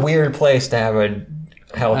just a weird place to have a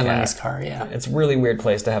Hellcat. A nice car, yeah. It's a really weird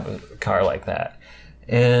place to have a car like that.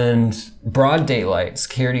 And broad daylight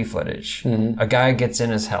security footage. A guy gets in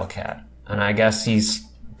his Hellcat, and I guess he's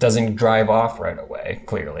doesn't drive off right away,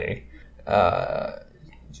 clearly.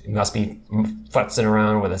 He must be futzing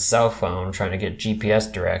around with a cell phone trying to get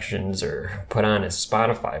GPS directions or put on his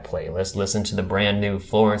Spotify playlist, listen to the brand new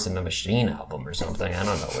Florence and the Machine album or something. I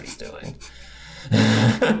don't know what he's doing.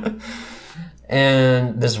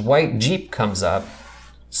 And this white Jeep comes up,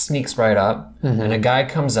 sneaks right up, and a guy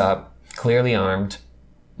comes up, clearly armed,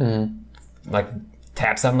 like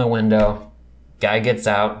taps on the window. Guy gets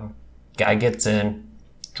out, guy gets in,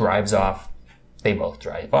 drives off. They both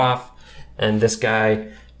drive off. And this guy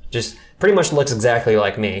just pretty much looks exactly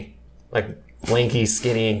like me. Like lanky,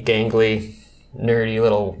 skinny, gangly, nerdy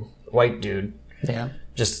little white dude. Yeah.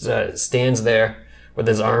 Just stands there with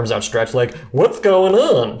his arms outstretched like, what's going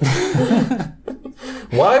on?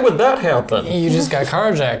 Why would that happen? You just got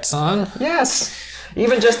carjacked, son. Yes.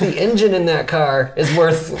 Even just the engine in that car is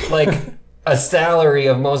worth like a salary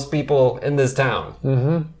of most people in this town.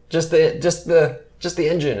 Mm-hmm. Just the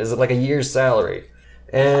engine is like a year's salary.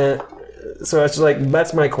 And so it's like,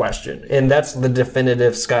 that's my question. And that's the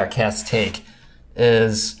definitive Scott Cass take,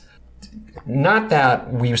 is not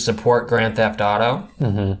that we support Grand Theft Auto,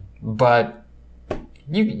 but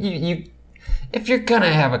you if you're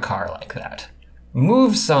gonna have a car like that,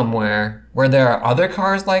 move somewhere where there are other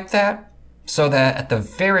cars like that, so that at the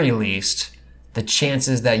very least, the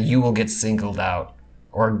chances that you will get singled out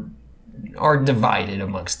or divided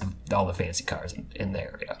amongst all the fancy cars in the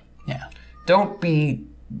area. Yeah. Don't be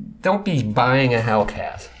buying a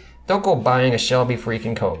Hellcat. Don't go buying a Shelby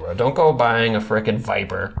freaking Cobra. Don't go buying a frickin'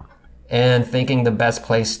 Viper and thinking the best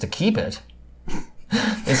place to keep it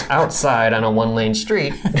is outside on a one-lane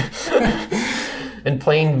street in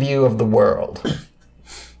plain view of the world.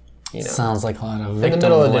 You know, sounds like a lot of in victim the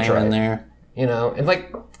middle of blame Detroit. in there. You know, and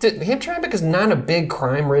like Hamtramck is not a big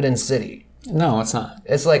crime-ridden city. No, it's not.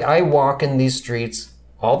 It's like I walk in these streets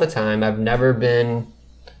all the time. I've never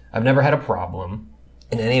had a problem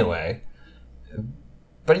in any way.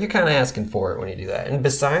 But you're kind of asking for it when you do that. And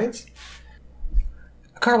besides,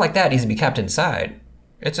 a car like that needs to be kept inside.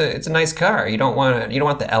 It's a nice car. You don't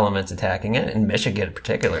want the elements attacking it. In Michigan,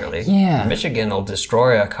 particularly. Yeah. Michigan will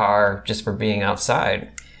destroy a car just for being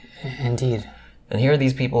outside. Indeed. And here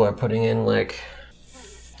these people are putting in like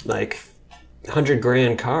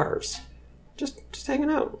 $100,000 cars. Just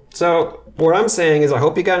hanging out. So what I'm saying is I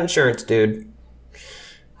hope you got insurance, dude.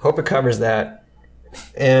 Hope it covers that.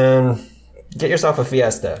 And get yourself a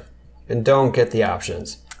Fiesta. And don't get the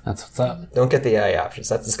options. That's what's up. Don't get the AI options.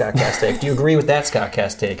 That's the Scott Cass take. Do you agree with that Scott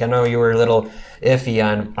Cass take? I know you were a little iffy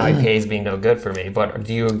on IPAs being no good for me, but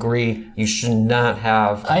do you agree you should not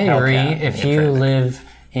have a I agree. Hellcat in If you Hamtramck? live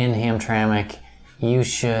in Hamtramck, you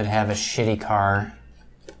should have a shitty car.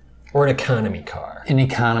 Or an economy car. An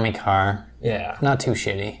economy car. Yeah. Not too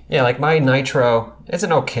shitty. Yeah, like my Nitro, it's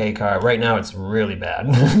an okay car. Right now it's really bad.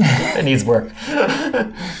 It needs work.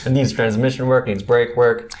 It needs transmission work, it needs brake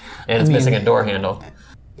work, and it's missing a door handle.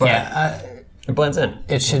 But Yeah, it blends in.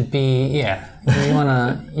 it should be. Yeah,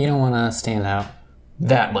 you don't wanna stand out.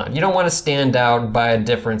 That much. You don't want to stand out by a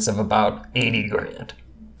difference of about $80,000.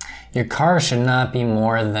 Your car should not be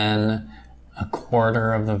more than a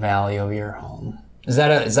quarter of the value of your home. Is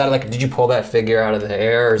that like, did you pull that figure out of the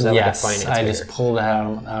air, or is that Yes, like a finance I figure? just pulled it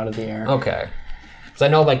out of the air. Okay. Because I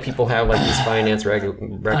know like people have like these finance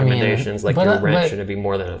recommendations, like but, your rent but- shouldn't be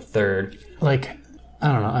more than a third. Like,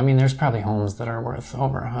 I don't know. I mean, there's probably homes that are worth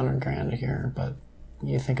over $100,000 here, but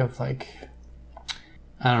you think of like,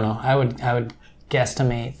 I don't know. I would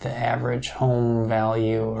guesstimate the average home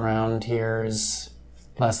value around here is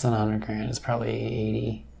less than $100,000. It's probably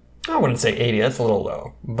 80. I wouldn't say 80, that's a little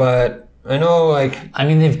low. But I know like, I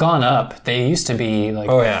mean, they've gone up. They used to be like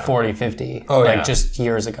Oh, yeah. 40, 50. Oh, like yeah. just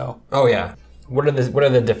years ago. oh yeah. What are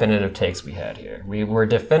the definitive takes we had here? We were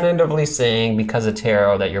definitively saying because of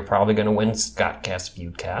tarot that you're probably going to win Scott Cass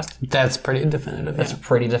Feudcast. That's pretty definitive. That's Yeah.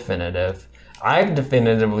 pretty definitive. I've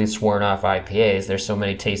definitively sworn off IPAs. There's so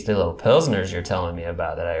many tasty little pilsners you're telling me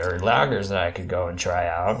about or lagers that I could go and try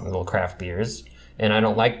out, little craft beers. And I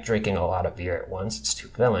don't like drinking a lot of beer at once. It's too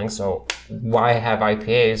filling. So why have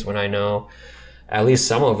IPAs when I know at least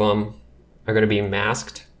some of them are going to be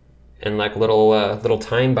masked and like little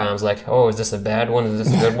time bombs like, oh, is this a bad one? Is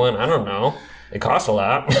this a good one? I don't know. It costs a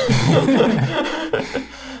lot.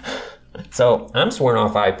 So I'm sworn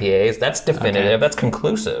off IPAs. That's definitive. Okay. That's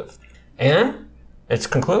conclusive. And it's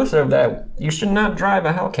conclusive that you should not drive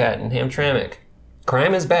a Hellcat in Hamtramck.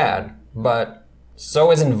 Crime is bad, but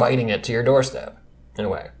so is inviting it to your doorstep, in a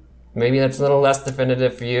way. Maybe that's a little less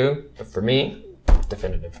definitive for you, but for me,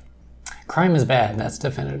 definitive. Crime is bad. That's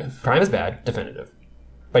definitive. Crime is bad, definitive.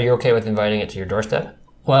 But you're okay with inviting it to your doorstep?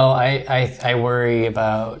 Well, I worry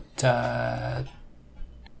about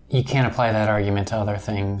you can't apply that argument to other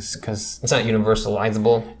things because It's not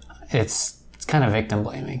universalizable. it's kind of victim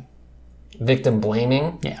blaming. Victim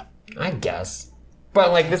blaming? Yeah. I guess.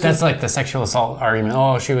 But like this That's is like the sexual assault argument.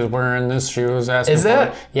 Oh, she was wearing this. She was asking. Is for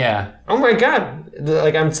that? it. Yeah. oh my god!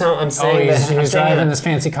 Like I'm saying Oh, that he I'm was saying driving that- this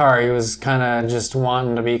fancy car. He was kind of just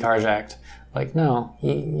wanting to be carjacked. Like, no,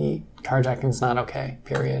 carjacking's not okay.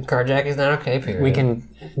 Period. carjacking is not okay. Period. We can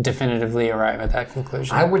definitively arrive at that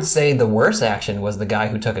conclusion. I would say the worst action was the guy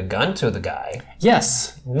who took a gun to the guy.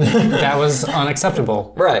 Yes, that was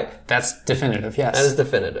unacceptable. Right. That's definitive. Yes. That is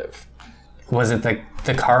definitive. Was it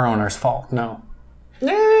the car owner's fault? No.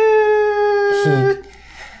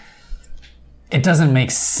 It doesn't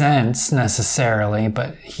make sense necessarily,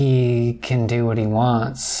 but he can do what he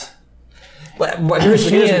wants. But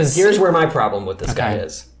here's where my problem with this guy Okay.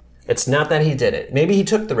 is. It's not that he did it. Maybe he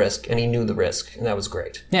took the risk and he knew the risk, and that was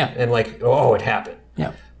great. Yeah. And like, oh, it happened.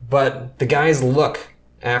 Yeah. But the guy's look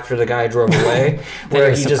after the guy drove away, where were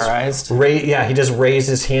he surprised? he just raised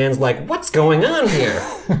his hands like, "What's going on here?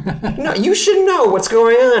 No, you should know what's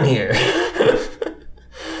going on here.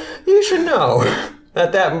 You should know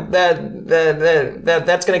that's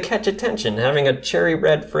going to catch attention. Having a cherry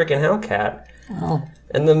red frickin' Hellcat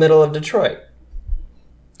in the middle of Detroit,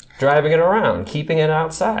 driving it around, keeping it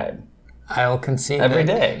outside I'll concede every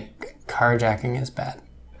that day." carjacking is bad.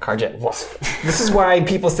 Carjack. Well, this is why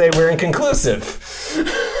people say we're inconclusive.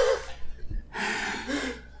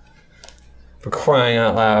 For crying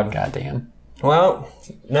out loud. Goddamn. Well,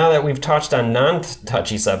 now that we've touched on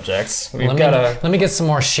non-touchy subjects, we've got to... Let me get some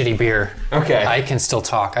more shitty beer. Okay. I can still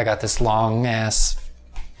talk. I got this long ass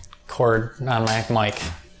cord on my mic.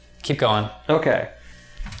 Keep going. Okay.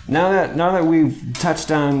 Now that we've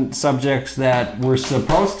touched on subjects that were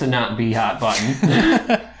supposed to not be hot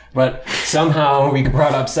button, but somehow we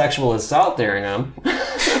brought up sexual assault during them,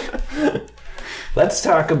 let's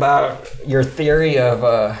talk about your theory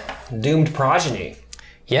of doomed progeny.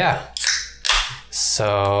 Yeah.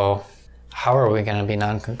 So, how are we going to be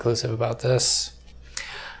non-conclusive about this?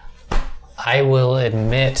 I will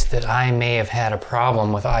admit that I may have had a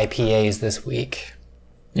problem with IPAs this week.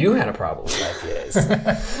 You had a problem with IPAs.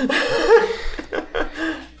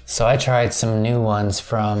 So I tried some new ones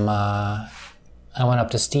from, I went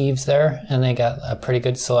up to Steve's there, and they got a pretty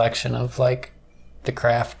good selection of, like, the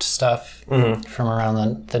craft stuff from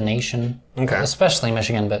around the nation. Okay. Especially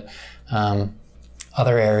Michigan, but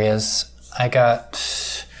other areas. I got,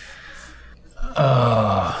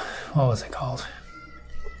 what was it called?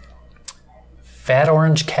 Fat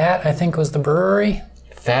Orange Cat, I think was the brewery.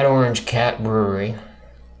 Fat Orange Cat Brewery.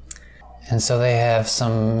 And so they have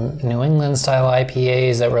some New England style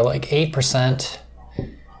IPAs that were like 8%.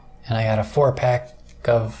 And I got a 4-pack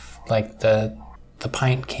of like the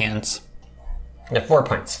pint cans. Yeah, 4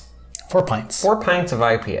 pints. 4 pints. 4 pints of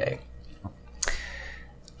IPA.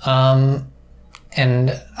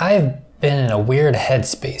 And I've been in a weird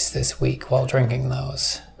headspace this week while drinking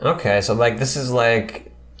those. Okay, so like this is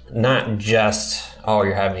like not just, oh,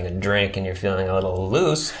 you're having a drink and you're feeling a little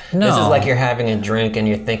loose. No. This is like you're having a drink and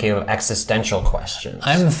you're thinking of existential questions.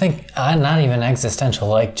 I'm not even existential,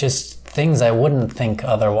 like just things I wouldn't think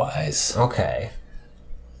otherwise. Okay.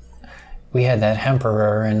 We had that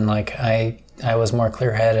Hemperor, and like I was more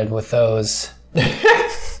clear-headed with those.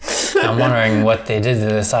 I'm wondering what they did to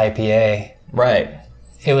this IPA. Right.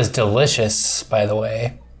 It was delicious, by the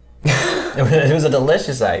way. It was a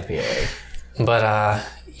delicious IPA. But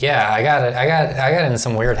yeah, I got in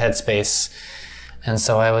some weird headspace, and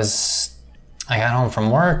so I got home from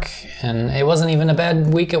work, and it wasn't even a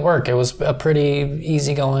bad week at work. It was a pretty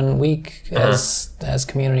easygoing week as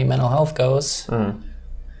community mental health goes.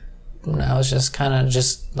 And I was just kind of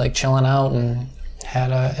just like chilling out and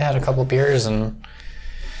had a couple beers and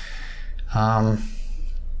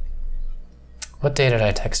what day did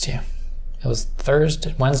I text you? It was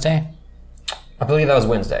Wednesday. I believe that was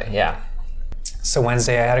Wednesday, yeah. So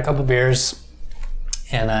Wednesday I had a couple beers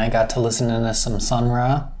and I got to listen to some Sun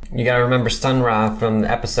Ra. You gotta remember Sun Ra from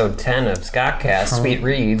episode 10 of Scottcast, Sweet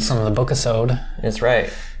Reads. From the Bookisode. That's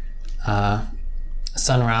right.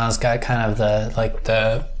 Sun Ra's got kind of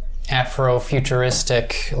the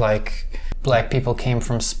Afro-futuristic, like black people came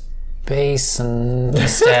from space and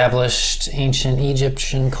established ancient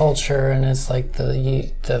Egyptian culture, and it's like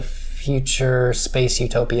the future space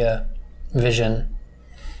utopia vision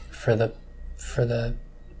for the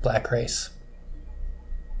black race.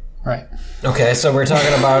 Right. Okay, so we're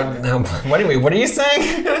talking about... What are you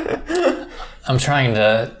saying? I'm trying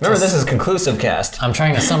to... Remember, this is conclusive cast. I'm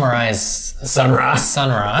trying to summarize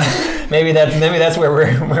Sunra. maybe that's where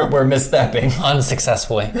we're misstepping.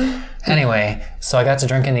 Unsuccessfully. Anyway, so I got to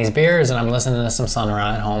drinking these beers and I'm listening to some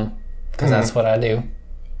Sunra at home because that's what I do.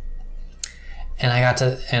 And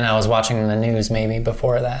I was watching the news maybe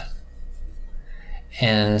before that.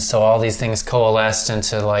 And so all these things coalesced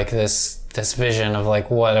into like this vision of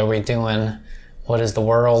like, what are we doing? What is the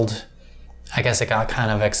world? I guess it got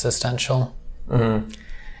kind of existential. Mm-hmm.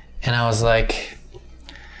 And I was like...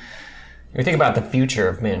 You think about the future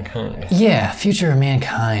of mankind. Yeah, future of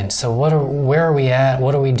mankind. So where are we at?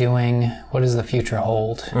 What are we doing? What does the future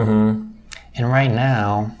hold? Mm-hmm. And right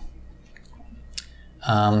now,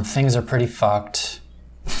 things are pretty fucked.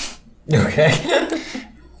 Okay.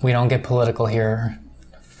 We don't get political here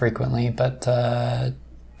frequently, but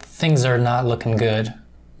things are not looking good,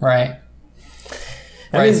 right?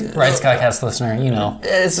 Right, Scottcast listener, you know.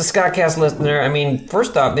 It's a Scottcast listener. I mean,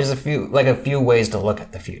 first off, there's a few ways to look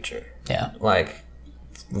at the future. Yeah. Like,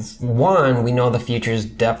 one, we know the future is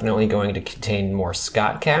definitely going to contain more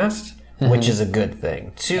Scottcast, which is a good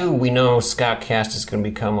thing. Two, we know Scottcast is going to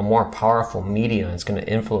become a more powerful media and it's going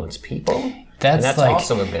to influence people. That's like,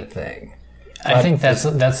 also a good thing. I think that's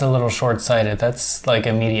a little short-sighted. That's like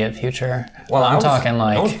immediate future. Well, I was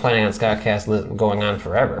planning on Scottcast going on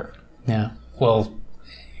forever. Yeah. Well,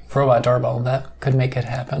 robot doorbell, that could make it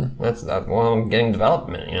happen. I'm getting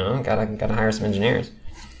development, you know. Gotta hire some engineers.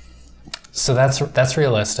 So that's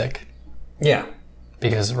realistic. Yeah.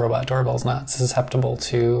 Because robot doorbell's not susceptible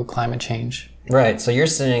to climate change. Right. So you're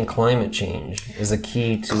saying climate change is a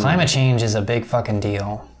key to... Climate change is a big fucking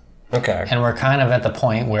deal. Okay. And we're kind of at the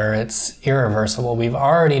point where it's irreversible. We've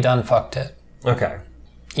already done fucked it. Okay.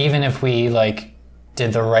 Even if we, like,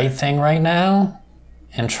 did the right thing right now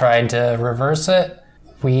and tried to reverse it,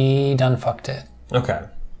 we done fucked it. Okay.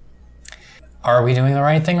 Are we doing the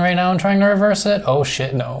right thing right now and trying to reverse it? Oh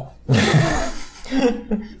shit, no.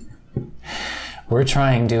 We're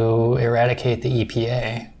trying to eradicate the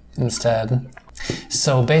EPA instead.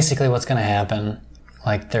 So basically what's going to happen,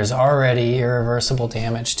 like there's already irreversible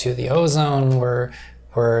damage to the ozone. We're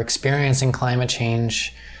experiencing climate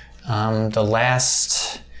change. I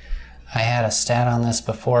had a stat on this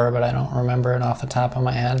before, but I don't remember it off the top of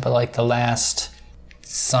my head, but like the last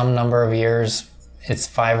some number of years, it's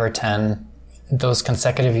 5 or 10, those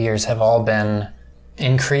consecutive years have all been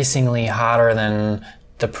increasingly hotter than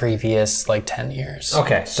the previous like 10 years.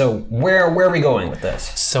 Okay, so where are we going with this?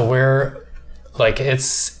 So we're like,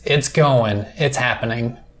 it's going, it's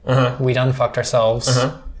happening. Uh-huh. We done fucked ourselves.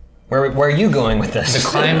 Uh-huh. Where are you going with this?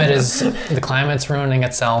 The climate's ruining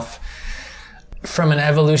itself. From an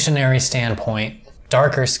evolutionary standpoint,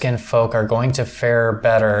 darker skinned folk are going to fare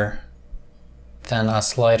better than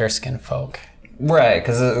us lighter skinned folk. Right,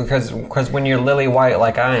 because when you're lily white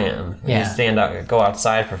like I am, yeah. You go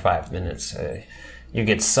outside for 5 minutes, you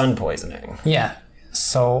get sun poisoning. Yeah.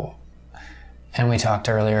 So, and we talked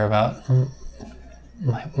earlier about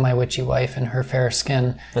my witchy wife and her fair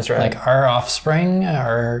skin. That's right. Like our offspring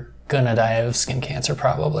are gonna die of skin cancer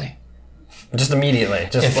probably. Just immediately.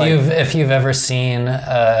 If you've ever seen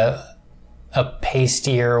a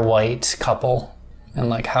pastier white couple, and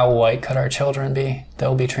like how white could our children be?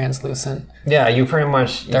 They'll be translucent. Yeah, you pretty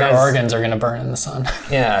much their organs are going to burn in the sun.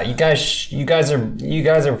 Yeah, you guys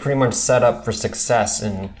are pretty much set up for success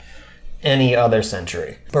in any other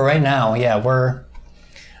century. But right now, yeah, our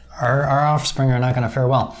offspring are not going to fare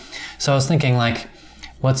well. So I was thinking, like,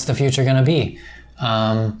 what's the future going to be?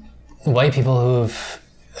 White people who've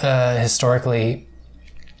historically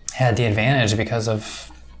had the advantage because of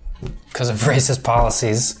racist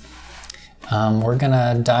policies. We're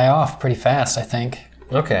gonna die off pretty fast, I think.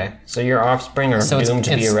 Okay, so your offspring are doomed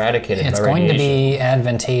to be eradicated by radiation. It's going to be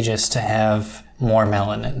advantageous to have more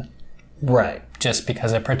melanin. Right. Just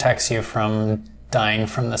because it protects you from dying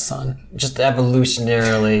from the sun. Just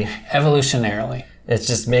evolutionarily. Evolutionarily. It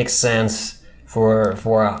just makes sense for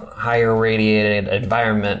a higher radiated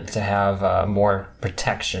environment to have more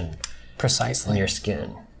protection. Precisely. In your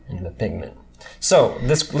skin and the pigment. So,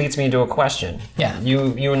 this leads me to a question. Yeah.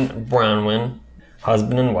 You and Bronwyn,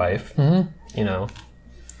 husband and wife, you know,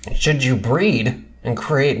 should you breed and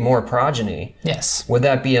create more progeny? Yes. Would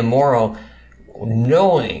that be immoral,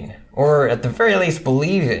 knowing, or at the very least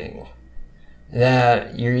believing,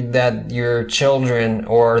 that your children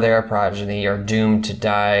or their progeny are doomed to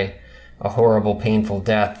die a horrible, painful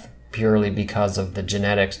death purely because of the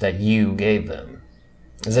genetics that you gave them?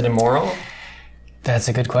 Is it immoral? That's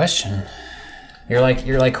a good question. You're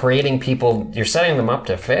like creating people, you're setting them up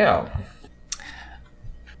to fail.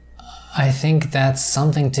 I think that's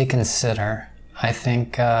something to consider. I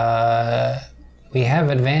think we have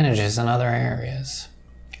advantages in other areas.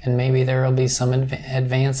 And maybe there will be some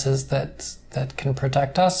advances that can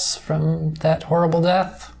protect us from that horrible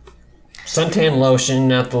death. Suntan lotion,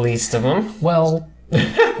 not the least of them. Well,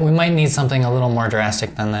 we might need something a little more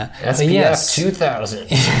drastic than that. SPF 2000.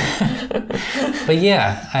 But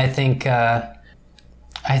yeah, I think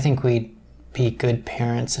we'd be good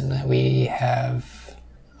parents and that we have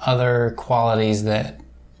other qualities that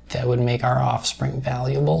would make our offspring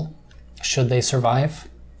valuable, should they survive.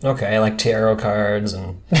 Okay, like tarot cards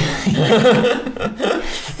and...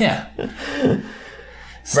 Yeah.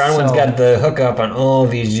 Bronwyn's got the hookup on all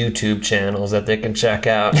these YouTube channels that they can check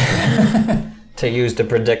out to use to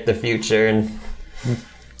predict the future. And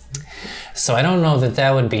so I don't know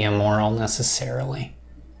that would be immoral necessarily.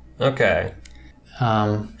 Okay.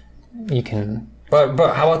 You can... But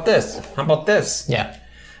how about this? Yeah.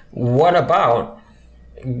 What about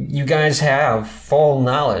you guys have full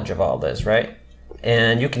knowledge of all this, right?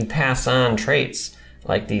 And you can pass on traits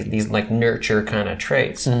like these like nurture kind of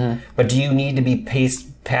traits. Mm-hmm. But do you need to be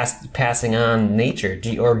passing on nature?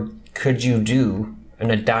 Or could you do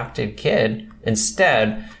an adopted kid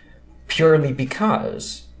instead, purely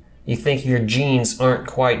because you think your genes aren't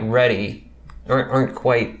quite ready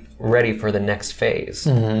for the next phase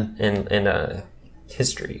in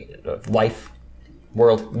history of life,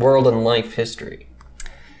 world and life history?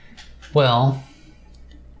 Well,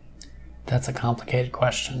 that's a complicated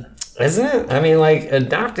question. Isn't it? I mean, like,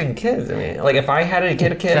 adopting kids. I mean, like, if I had a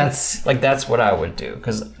kid, that's what I would do.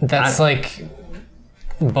 Because like,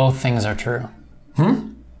 both things are true.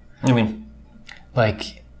 I mean,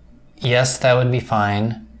 like, yes, that would be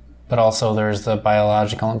fine, but also there's the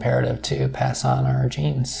biological imperative to pass on our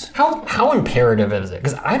genes. How imperative is it?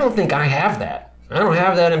 Because I don't think I have that. I don't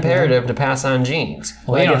have that imperative to pass on genes.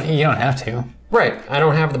 Well, you don't have to. Right. I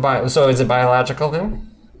don't have the So is it biological then?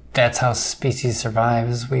 That's how species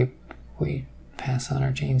survives. We pass on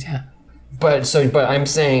our genes, yeah. But I'm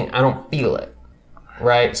saying I don't feel it,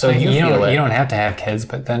 right? So you feel it. You don't have to have kids,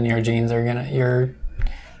 but then your genes are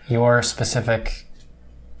your specific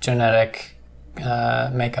genetic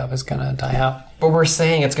makeup is gonna die out. But we're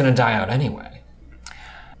saying it's gonna die out anyway.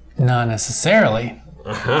 Not necessarily.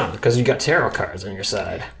 Because you got tarot cards on your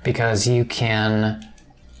side. Because you can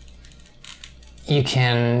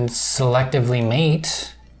selectively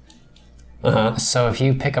mate. So if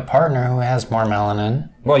you pick a partner who has more melanin...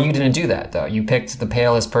 Well, you didn't do that, though. You picked the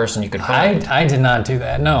palest person you could find. I did not do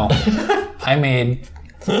that, no. I made...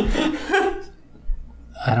 I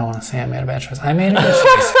don't want to say I made a bad choice. I made a good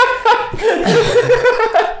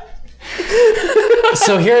choice.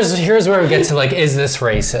 So here's where we get to, like, is this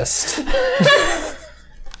racist?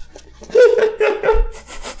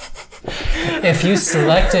 If you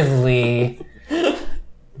selectively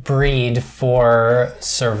breed for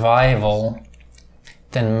survival,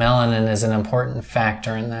 then melanin is an important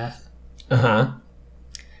factor in that.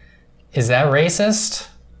 Is that racist?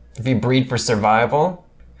 If you breed for survival?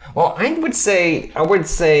 Well, I would say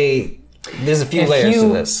there's a few layers to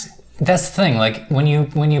this. That's the thing. Like when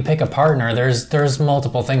you pick a partner, there's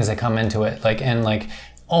multiple things that come into it. Like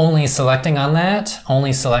only selecting on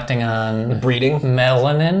breeding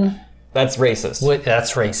melanin. That's racist.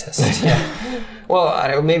 That's racist. Yeah.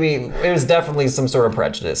 Well, maybe it was definitely some sort of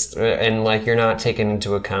prejudice, and like you're not taking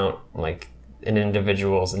into account like an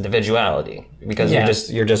individual's individuality because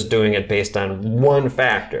you're just doing it based on one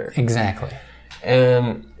factor. Exactly.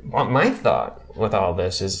 And my thought with all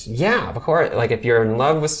this is, yeah, of course, like if you're in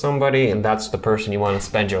love with somebody and that's the person you want to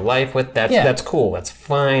spend your life with, that's cool, that's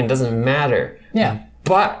fine, doesn't matter. Yeah.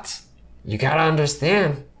 But you gotta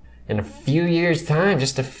understand, in a few years' time,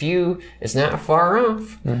 just a few, it's not far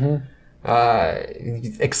off.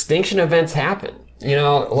 Extinction events happen. You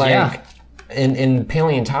know, like in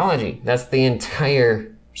paleontology, that's the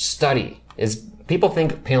entire study. Is people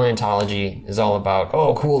think paleontology is all about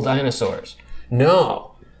cool dinosaurs.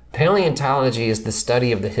 No, paleontology is the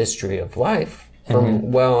study of the history of life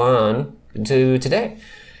from well on to today,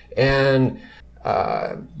 and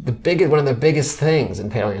one of the biggest things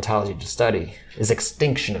in paleontology to study is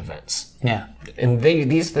extinction events. Yeah, and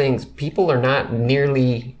these things, people are not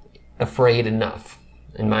nearly afraid enough,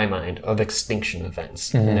 in my mind, of extinction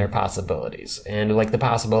events and their possibilities, and like the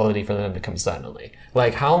possibility for them to come suddenly.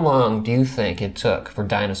 Like, how long do you think it took for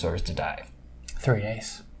dinosaurs to die? 3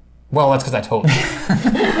 days. Well, that's because I told you.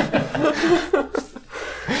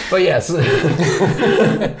 But yes,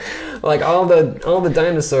 like all the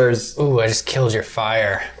dinosaurs. Ooh, I just killed your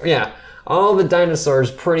fire. Yeah, all the dinosaurs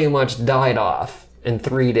pretty much died off in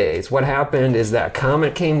 3 days. What happened is that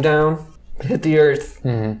comet came down, hit the Earth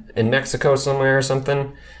in Mexico somewhere or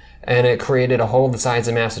something, and it created a hole the size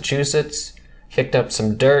of Massachusetts, kicked up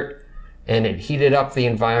some dirt, and it heated up the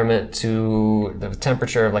environment to the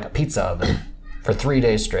temperature of like a pizza oven for 3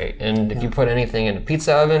 days straight. And if you put anything in a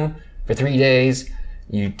pizza oven for 3 days,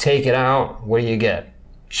 you take it out, what do you get?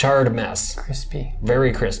 Charred mess. Crispy.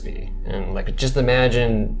 Very crispy. And like, just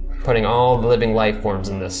imagine putting all the living life forms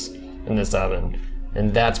in this oven.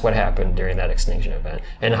 And that's what happened during that extinction event.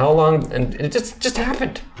 And how long, and it just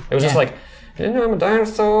happened. It was just like, I'm a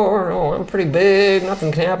dinosaur, oh, I'm pretty big,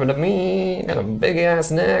 nothing can happen to me, I got a big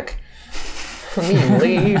ass neck, I'm eating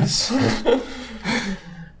leaves.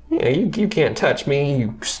 Yeah, you can't touch me,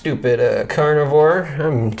 you stupid carnivore.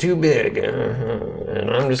 I'm too big.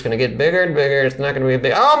 And I'm just going to get bigger and bigger. It's not going to be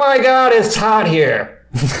big. Oh my God, it's hot here.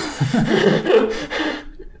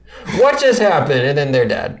 What just happened? And then they're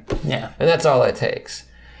dead. Yeah. And that's all it takes.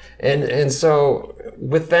 And so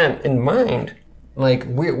with that in mind, like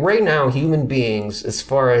right now, human beings, as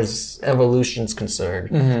far as evolution's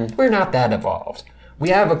concerned, we're not that evolved. We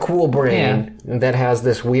have a cool brain that has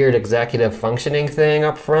this weird executive functioning thing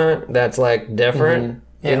up front that's like different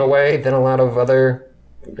in a way than a lot of other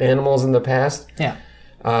animals in the past. Yeah.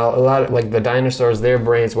 A lot of like the dinosaurs, their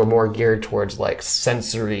brains were more geared towards like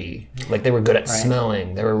sensory, like they were good at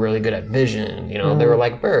smelling, they were really good at vision, you know, they were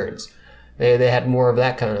like birds. They had more of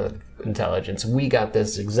that kind of intelligence. We got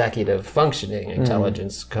this executive functioning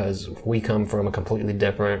intelligence because we come from a completely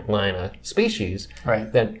different line of species.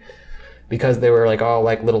 Right. That because they were like all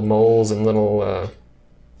like little moles and little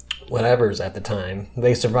whatevers at the time,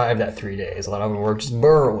 they survived that 3 days. A lot of them were just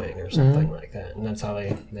burrowing or something like that, and that's how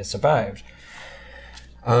they survived.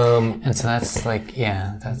 And so that's like,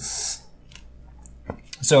 that's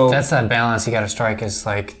that balance you got to strike, is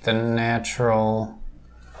like the natural,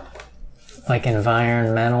 like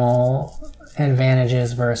environmental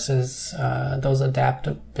advantages versus those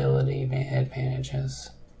adaptability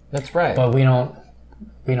advantages. That's right. But we don't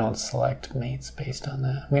select mates based on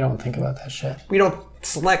that. We don't think about that shit. We don't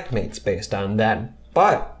select mates based on that.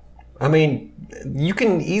 But I mean, you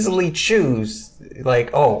can easily choose.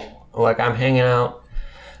 Like, I'm hanging out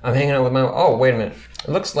with my. Oh, wait a minute. It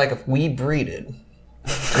looks like if we breeded,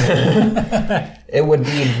 it would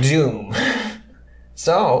be doom.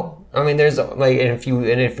 So, I mean, there's like, if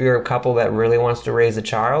you're a couple that really wants to raise a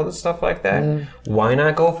child and stuff like that, why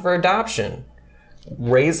not go for adoption?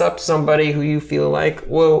 Raise up somebody who you feel like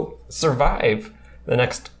will survive the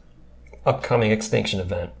next upcoming extinction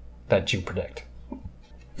event that you predict.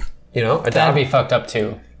 You know, that'd be fucked up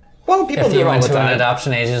too. Well, people do it all the time. If you went to an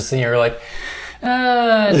adoption agency and you're like,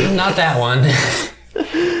 not that one.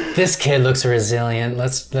 This kid looks resilient.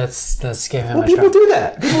 Let's give him a shot. People do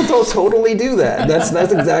that. People don't totally do that.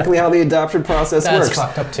 That's exactly how the adoption process works. That's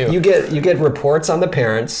fucked up too. You get reports on the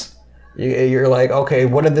parents. You're like, okay,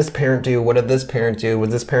 what did this parent do? What did this parent do? Was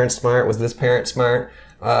this parent smart? Was this parent smart?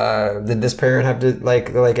 Did this parent have to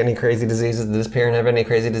like any crazy diseases? Did this parent have any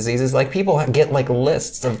crazy diseases? Like, people get like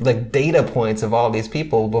lists of like data points of all these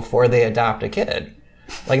people before they adopt a kid.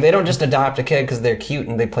 Like, they don't just adopt a kid because they're cute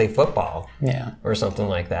and they play football, or something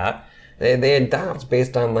like that. They adopt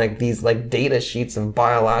based on like these like data sheets of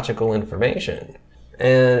biological information,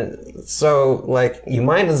 and so like you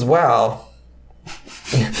might as well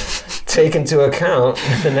take into account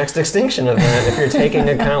the next extinction event if you're taking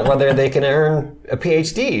into account whether they can earn a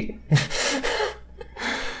PhD.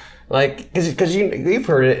 Like, because you've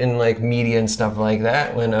heard it in like media and stuff like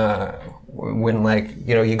that when like,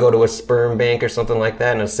 you know, you go to a sperm bank or something like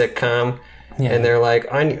that in a sitcom, and they're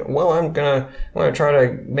like, I'm gonna try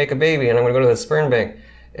to make a baby and I'm gonna go to the sperm bank,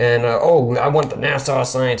 and I want the NASA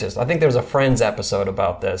scientist. I think there was a Friends episode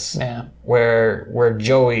about this, where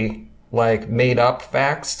Joey like made up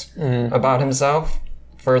facts about himself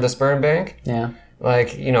for the sperm bank. Yeah,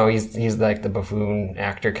 like, you know, he's like the buffoon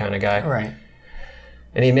actor kind of guy, right?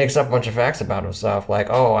 And he makes up a bunch of facts about himself, like,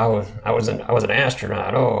 I was an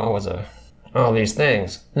astronaut. I was all these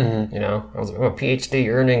things. You know, I was a PhD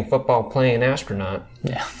earning football playing astronaut.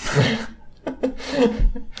 Yeah,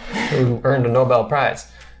 who earned a Nobel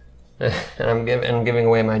Prize, and I'm giving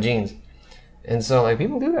away my genes. And so like,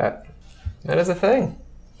 people do that. That is a thing.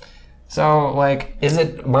 So like, is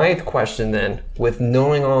it my question then, with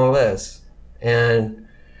knowing all this, and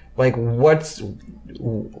like,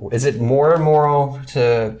 is it more immoral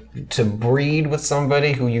to breed with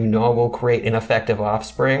somebody who you know will create ineffective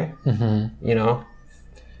offspring? Mm-hmm. You know,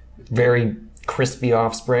 very crispy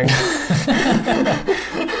offspring.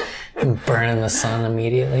 Burn in the sun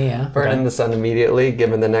immediately, Burn in the sun immediately,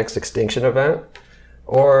 given the next extinction event,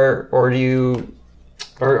 or do you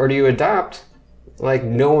adopt, like,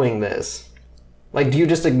 knowing this? Like, do you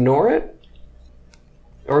just ignore it,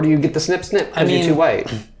 or do you get the snip because you're too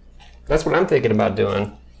white? That's what I'm thinking about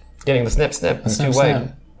doing. getting the snip snip is too late.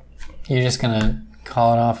 You're just gonna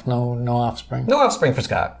call it off. No offspring. No offspring for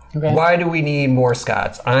Scott. Okay. Why do we need more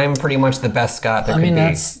Scotts? I'm pretty much the best Scott there could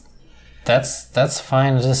be. That's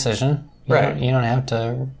fine decision. Right. You don't have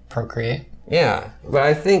to procreate. Yeah, but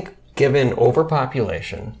I think given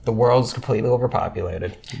overpopulation, the world's completely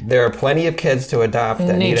overpopulated. There are plenty of kids to adopt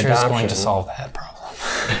that need adoption. Nature's going to solve that problem.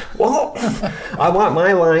 Well, I want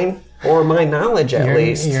my line, or my knowledge at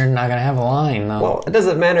least. You're not going to have a line, though. Well, it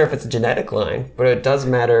doesn't matter if it's a genetic line, but it does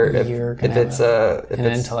matter if it's an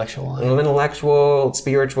intellectual line. An intellectual,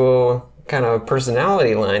 spiritual kind of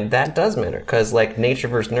personality line. That does matter, because like nature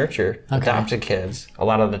versus nurture, adopted kids a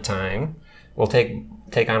lot of the time will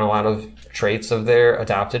take on a lot of traits of their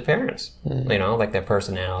adopted parents. You know, like their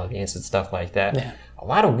personalities and stuff like that. Yeah. A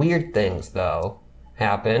lot of weird things though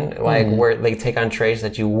happen, like where they take on traits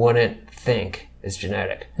that you wouldn't think is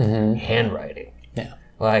genetic. Handwriting. Yeah.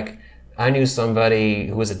 Like, I knew somebody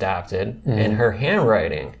who was adopted, and her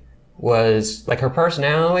handwriting was, like, her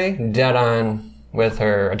personality dead on with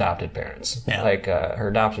her adopted parents. Yeah. Like, her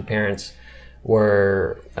adopted parents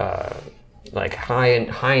were, like, high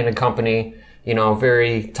in a company, you know,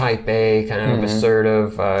 very type A, kind of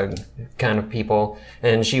assertive kind of people,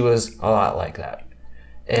 and she was a lot like that.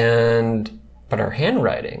 But her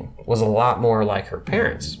handwriting was a lot more like her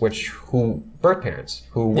parents, birth parents,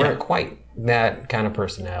 who weren't quite that kind of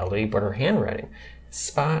personality, but her handwriting,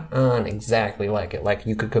 spot on, exactly like it. Like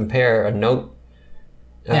you could compare a note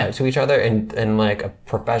to each other, and like a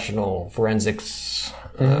professional forensics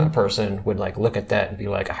person would like look at that and be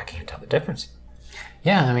like, I can't tell the difference.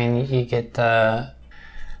 Yeah, I mean, you get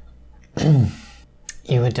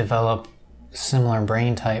you would develop similar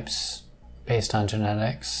brain types based on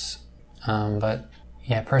genetics. But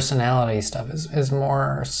yeah, personality stuff is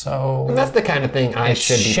more so. And that's the kind of thing I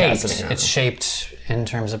should be passing on. It's shaped in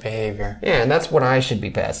terms of behavior. Yeah, and that's what I should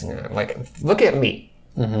be passing on. Like, look at me.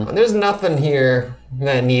 There's nothing here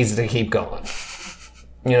that needs to keep going.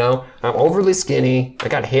 You know, I'm overly skinny. I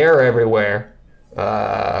got hair everywhere.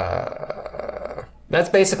 That's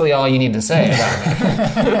basically all you need to say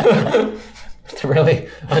about me to really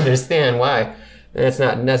understand why. And it's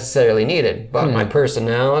not necessarily needed, but my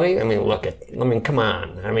personality, come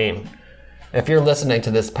on. I mean, if you're listening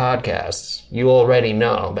to this podcast, you already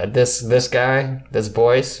know that this guy, this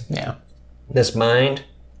voice, this mind,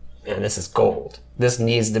 and this is gold. This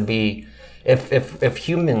needs to be, if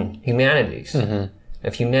humanity's going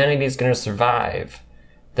to survive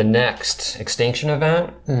the next extinction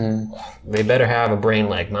event, they better have a brain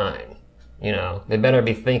like mine. You know, they better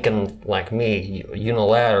be thinking like me,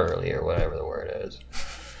 unilaterally, or whatever the word is.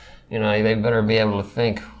 You know, they better be able to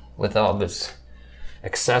think with all this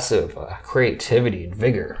excessive creativity and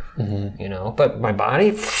vigor. You know, but my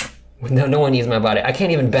body, no one needs my body. I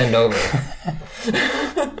can't even bend over.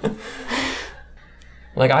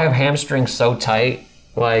 Like, I have hamstrings so tight,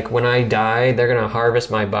 like, when I die, they're going to harvest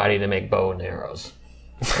my body to make bow and arrows.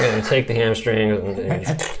 They're going to take the hamstring, and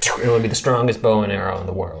it'll be the strongest bow and arrow in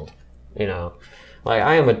the world. You know, like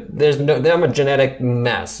I'm a genetic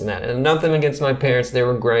mess, and nothing against my parents. They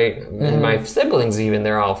were great. And my siblings even,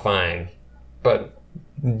 they're all fine. But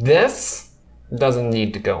this doesn't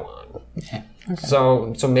need to go on. Yeah. Okay.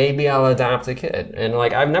 So maybe I'll adopt a kid. And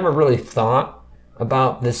like, I've never really thought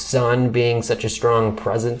about the sun being such a strong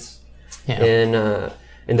presence in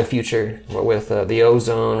the future with the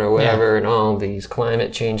ozone or whatever, and all these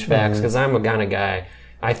climate change facts, because I'm a kind of guy,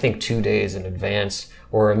 I think 2 days in advance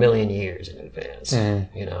or a million years in advance,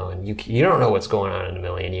 you know, and you don't know what's going on in a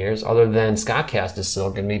million years other than Scottcast is still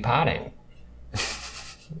going to be potting.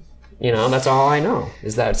 You know, that's all I know,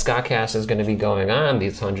 is that Scottcast is going to be going on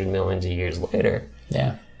these 100 millions of years later.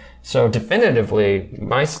 Yeah. So definitively,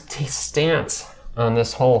 my stance on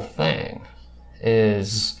this whole thing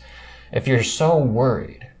is, if you're so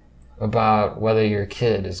worried about whether your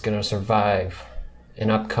kid is going to survive an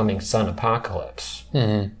upcoming sun apocalypse,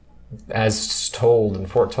 as told and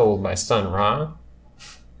foretold by Sun Ra,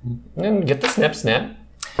 then get the snip snip.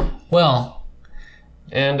 Well,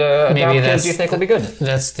 and maybe adopt kids you think will be good.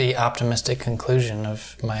 That's the optimistic conclusion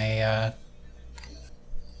of my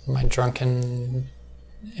my drunken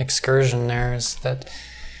excursion there, is that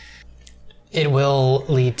it will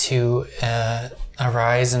lead to a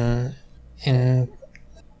rise in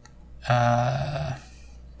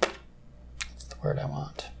what's the word I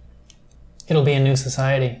want? It'll be a new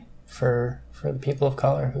society for the people of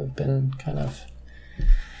color who've been kind of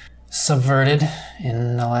subverted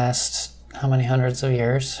in the last how many hundreds of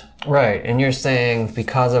years. Right, and you're saying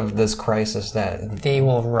because of this crisis that they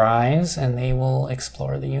will rise and they will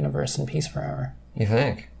explore the universe in peace forever. You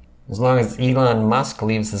think? As long as Elon Musk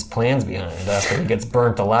leaves his plans behind after he gets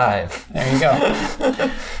burnt alive. There you go.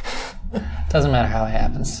 Doesn't matter how it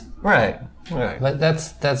happens. Right. But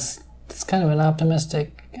that's kind of an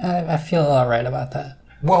optimistic. I feel all right about that.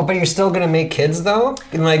 Well, but you're still going to make kids, though?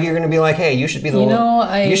 Like, you're going to be like, hey, you should be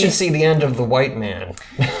the you should see the end of the white man.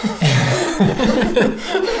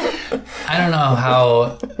 I don't know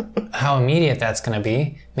how immediate that's going to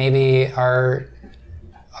be. Maybe our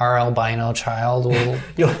albino child will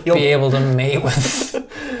be able to mate with...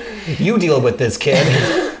 You deal with this, kid.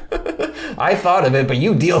 I thought of it, but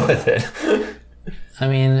you deal with it. I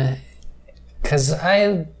mean, because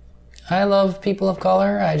I love people of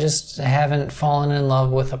color. I just haven't fallen in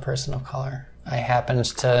love with a person of color. I happened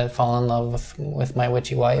to fall in love with my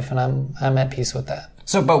witchy wife, and I'm at peace with that.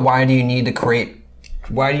 So, but why do you need to create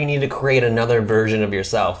another version of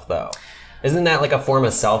yourself, though? Isn't that like a form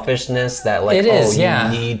of selfishness that, like, you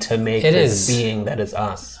need to make this being that is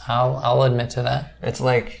us? I'll admit to that. It's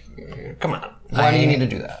like, come on. Why do you need to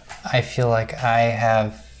do that? I feel like I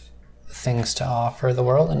have things to offer the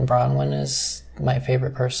world, and Bronwyn is my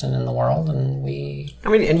favorite person in the world, and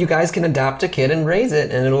and you guys can adopt a kid and raise it,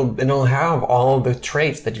 and it'll have all the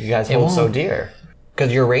traits that you guys hold so dear.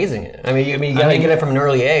 Because you're raising it. I mean, you gotta get it from an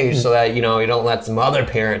early age so that, you don't let some other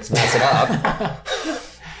parents mess it up.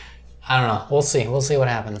 I don't know. We'll see. We'll see what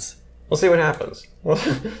happens. We'll see what happens. Well,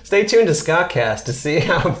 stay tuned to Scottcast to see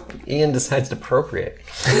how Ian decides to procreate.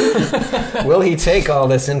 Will he take all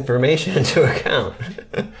this information into account?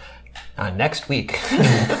 Next week.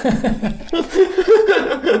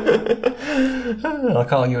 I'll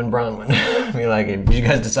call you and Bronwyn. Be like, did you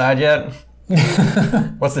guys decide yet?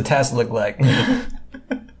 What's the test look like?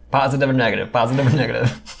 Positive or negative? Positive or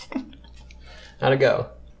negative? How'd it go?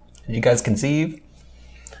 Did you guys conceive?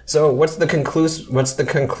 So what's the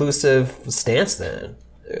conclusive stance then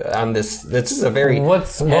on this? This is a very what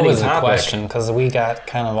was the question? Because we got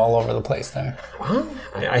kind of all over the place there. Well,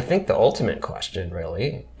 I think the ultimate question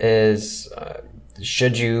really is,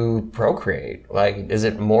 should you procreate? Like, is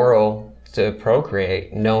it moral to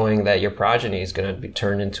procreate knowing that your progeny is going to be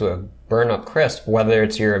turned into a burn-up crisp, whether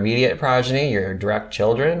it's your immediate progeny, your direct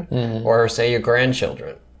children, or say your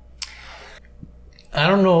grandchildren? I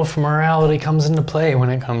don't know if morality comes into play when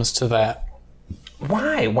it comes to that.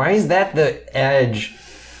 Why? Why is that the edge?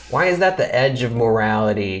 Why is that the edge of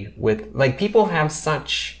morality? With, like, people have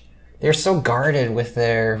they're so guarded with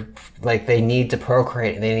their, like, they need to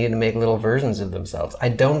procreate and they need to make little versions of themselves. I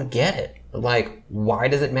don't get it. Like, why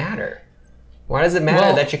does it matter? Why does it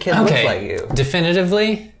matter that your kid looks like you?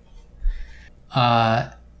 Definitively,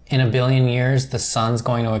 in 1 billion years, the sun's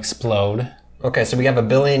going to explode. Okay, so we have 1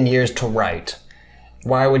 billion years to write.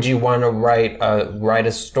 Why would you want to write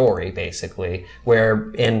a story, basically, where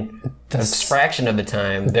in a fraction of the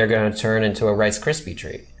time they're going to turn into a Rice Krispie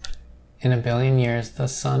treat? In 1 billion years, the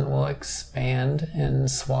sun will expand and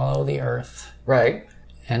swallow the earth. Right.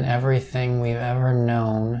 And everything we've ever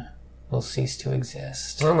known will cease to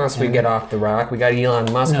exist. Unless we get off the rock. We got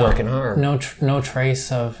Elon Musk working hard. No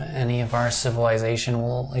trace of any of our civilization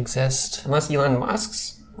will exist. Unless Elon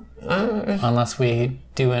Musk's... Unless we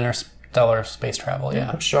do interstellar space travel,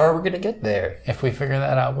 yeah. I'm sure we're going to get there. If we figure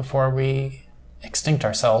that out before we extinct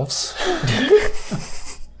ourselves,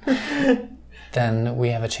 then we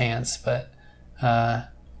have a chance. But, 1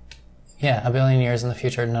 billion years in the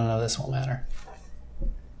future, none of this will matter.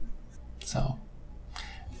 So,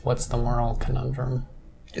 what's the moral conundrum?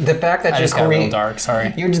 The fact that I just got a little dark, sorry.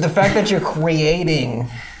 The fact that you're creating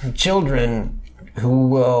children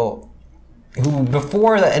who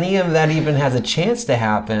before any of that even has a chance to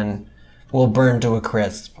happen, will burn to a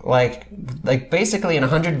crisp. Like basically in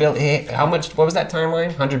 100 billion, how much, what was that timeline?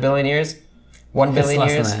 100 billion years? 1 billion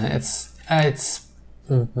years? It's less than that. It's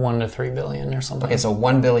 1 to 3 billion or something. Okay, so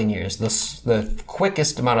 1 billion years, the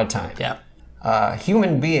quickest amount of time. Yeah.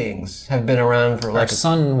 Human beings have been around for like... Our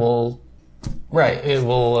sun will... Right. It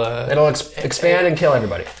will... it'll expand and kill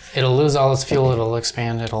everybody. It'll lose all its fuel, it'll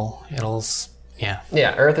expand, it'll... Yeah.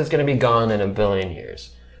 Yeah, Earth is going to be gone in 1 billion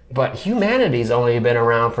years. But humanity's only been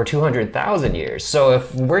around for 200,000 years. So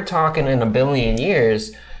if we're talking in 1 billion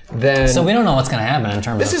years, then... So we don't know what's going to happen in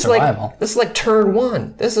terms of survival. This is like turn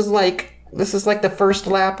one. This is like the first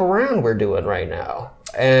lap around we're doing right now.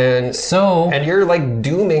 And you're like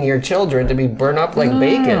dooming your children to be burned up like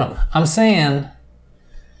bacon. No. I'm saying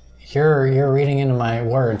you're reading into my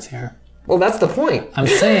words here. Well, that's the point. I'm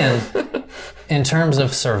saying in terms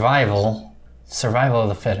of survival of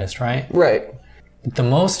the fittest, right? Right. The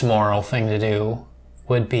most moral thing to do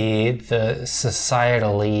would be the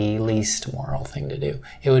societally least moral thing to do.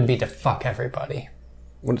 It would be to fuck everybody.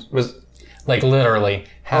 Was like literally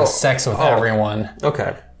have sex with everyone.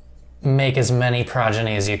 Okay. make as many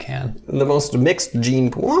progeny as you can. The most mixed gene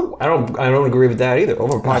pool. I don't agree with that either.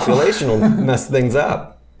 Overpopulation will mess things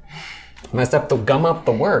up. Gum up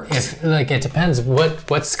the works. It depends.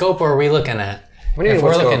 What scope are we looking at? What do you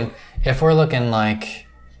mean, if we're looking like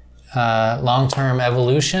long-term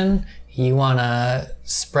evolution, you want to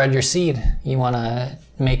spread your seed. You want to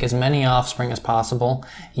make as many offspring as possible.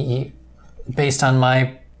 Based on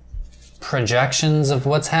my projections of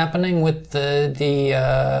what's happening with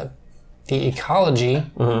the ecology,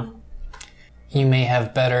 you may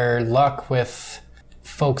have better luck with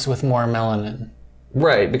folks with more melanin.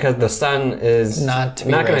 Right, because the sun is not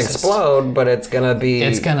going to explode, but it's going to be...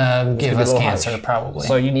 It's going to give us cancer, probably.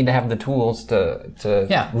 So you need to have the tools to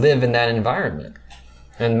live in that environment.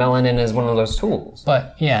 And melanin is one of those tools.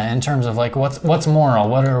 But yeah, in terms of like what's moral?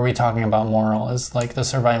 What are we talking about moral? Is like the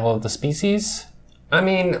survival of the species? I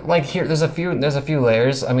mean, like here, there's a few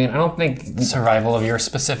layers. I mean, I don't think... Survival of your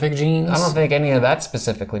specific genes? I don't think any of that's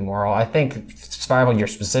specifically moral. I think survival of your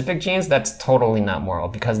specific genes, that's totally not moral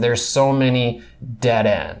because there's so many dead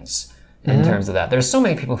ends in terms of that. There's so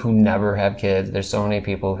many people who never have kids. There's so many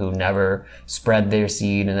people who never spread their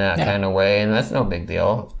seed in that kind of way, and that's no big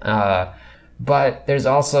deal. But there's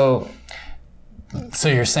also... So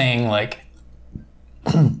you're saying, like,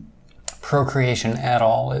 procreation at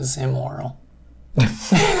all is immoral?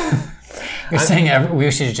 You're saying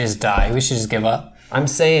we should just die. We should just give up. I'm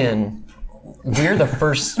saying we're the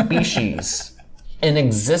first species in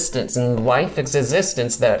existence, in life's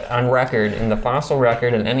existence, that on record, in the fossil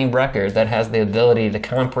record, and any record that has the ability to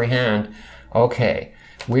comprehend, okay,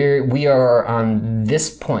 we are on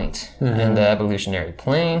this point in the evolutionary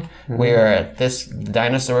plane. We're at this, the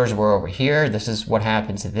dinosaurs were over here. This is what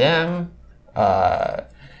happened to them.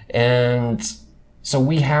 And so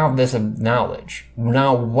we have this knowledge.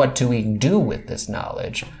 Now, what do we do with this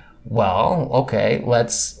knowledge? Well, okay,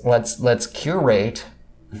 let's curate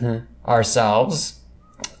ourselves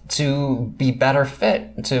to be better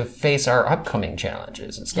fit to face our upcoming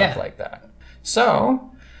challenges and stuff like that.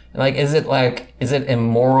 So, is it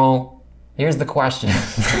immoral? Here's the question.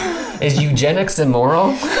 Is eugenics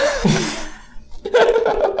immoral?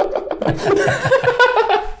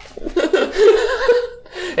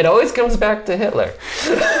 It always comes back to Hitler.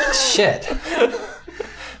 Shit.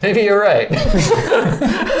 Maybe you're right.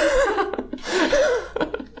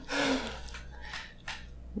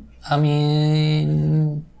 I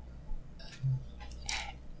mean,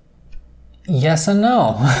 yes and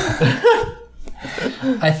no.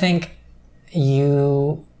 I think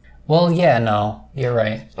no, you're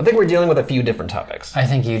right. I think we're dealing with a few different topics. I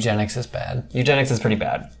think eugenics is bad. Eugenics is pretty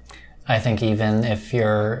bad. I think even if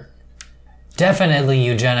you're... Definitely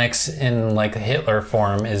eugenics in like Hitler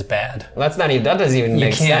form is bad. That doesn't even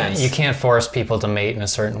make sense. You can't force people to mate in a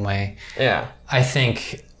certain way. Yeah. I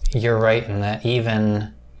think you're right in that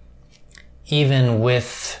even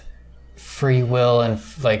with free will and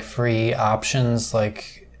like free options,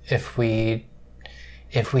 like if we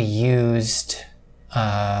used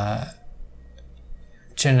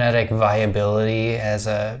genetic viability as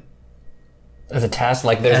a test,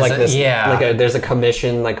 like there's there's a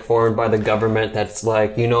commission like formed by the government that's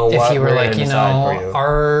like, you know what, if you were like,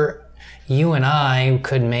 you and I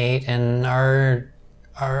could mate and our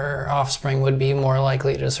offspring would be more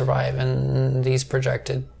likely to survive in these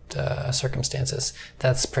projected circumstances.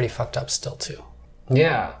 That's pretty fucked up still too.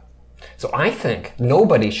 Yeah. So I think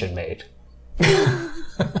nobody should mate.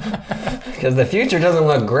 Because the future doesn't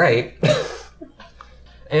look great.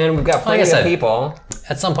 And we've got plenty of people.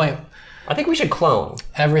 At some point, I think we should clone.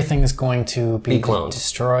 Everything's going to be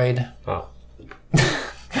destroyed. Oh.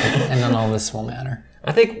 And then all this will matter.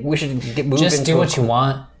 I think we should just do what you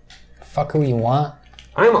want. Fuck who you want.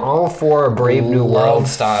 I'm all for a Brave New World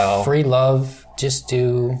style. Free love. Just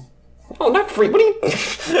do... Oh, not free. What do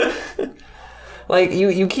you... Like,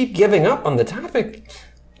 you keep giving up on the topic.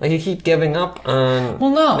 Like, you keep giving up on...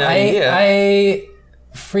 Well, no. I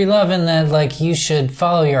free love in that, like, you should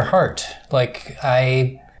follow your heart. Like,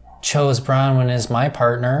 I chose Bronwyn as my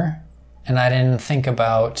partner, and I didn't think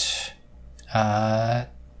about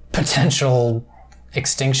potential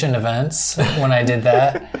extinction events when I did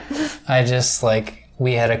that. I just, like,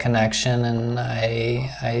 we had a connection, and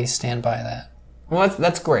I stand by that. Well,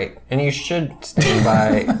 that's great. And you should stand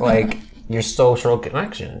by, like, your social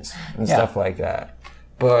connections and stuff like that.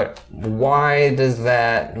 But why does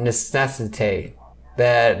that necessitate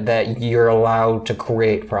that you're allowed to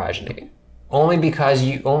create progeny? Only because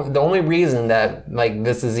the only reason that, like,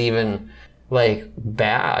 this is even, like,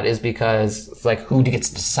 bad is because it's like, who gets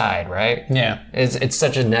to decide, right? Yeah. It's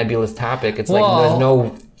such a nebulous topic. It's like there's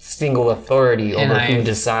no single authority over who I've-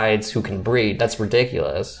 decides who can breed. That's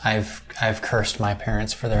ridiculous. I've cursed my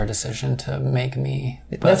parents for their decision to make me.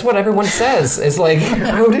 That's what everyone says. It's like,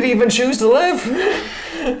 how did he even choose to live?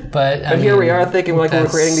 But But here we are thinking like we're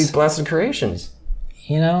that's- creating these blessed creations.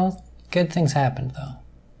 You know, good things happened though.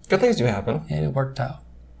 Good things do happen. It worked out.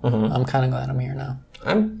 Mm-hmm. I'm kind of glad I'm here now.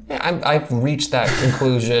 I've reached that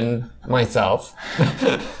conclusion myself.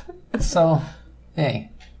 So, hey.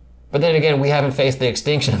 But then again, we haven't faced the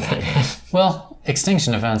extinction event yet. Well,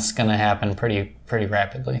 extinction event's going to happen pretty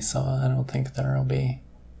rapidly, so I don't think there'll be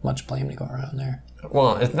much blame to go around there.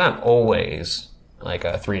 Well, it's not always like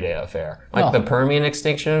a 3-day affair. Like Oh. the Permian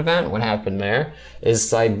extinction event, what happened there is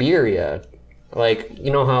Siberia. Like, you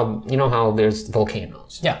know how there's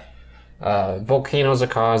volcanoes. Yeah. Volcanoes are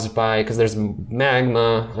caused by, because there's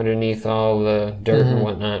magma underneath all the dirt and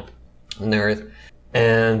whatnot in the earth.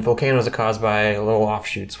 And volcanoes are caused by little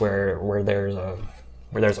offshoots where there's a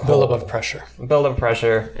Buildup hole. of pressure. Buildup of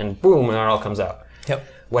pressure, and boom, and it all comes out. Yep.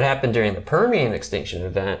 What happened during the Permian extinction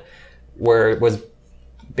event, where it was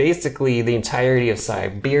basically the entirety of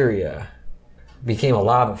Siberia became a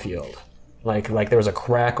lava field. Like there was a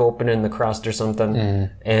crack open in the crust or something,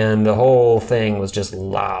 and the whole thing was just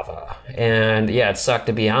lava. And yeah, it sucked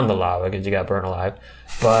to be on the lava because you got burnt alive.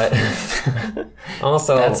 But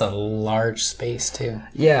also, That's a large space, too.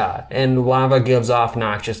 yeah, and lava gives off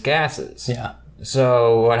noxious gases. Yeah.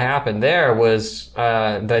 So what happened there was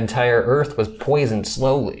the entire Earth was poisoned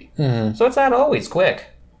slowly. So it's not always quick.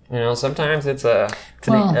 You know, sometimes it's Well,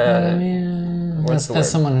 what's the as word?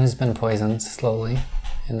 someone who's been poisoned slowly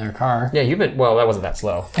in their car, Yeah, well, that wasn't that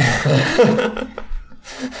slow.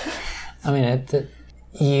 I mean,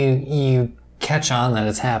 you catch on that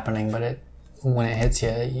it's happening, but when it hits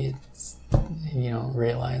you, you don't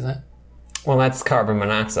realize it. Well, that's carbon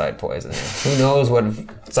monoxide poisoning. Who knows what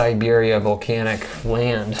Siberia volcanic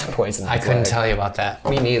land poisoning I is couldn't like. tell you about that.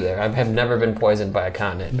 Me neither. I have never been poisoned by a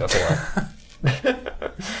continent before.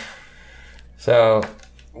 So,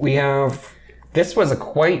 we have... This was a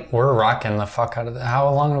quite... We're rocking the fuck out of that. How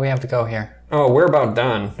long do we have to go here? Oh, we're about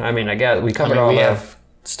done. I mean, I guess we covered all we the... have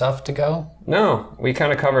stuff to go? No, we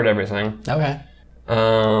kind of covered everything. Okay.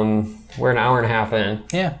 We're an hour and a half in.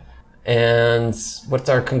 Yeah. And what's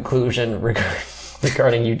our conclusion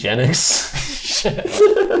regarding eugenics?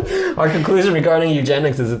 Our conclusion regarding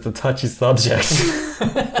eugenics is it's a touchy subject.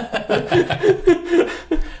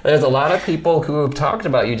 There's a lot of people who have talked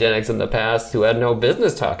about eugenics in the past who had no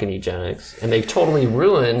business talking eugenics, and they've totally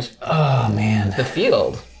ruined Oh, man. the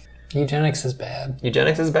field. Eugenics is bad.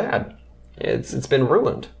 Eugenics is bad. It's been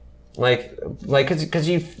ruined. Like, because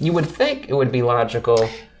you would think it would be logical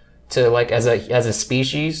to, like, as a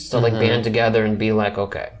species to like band together and be like,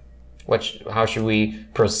 okay, how should we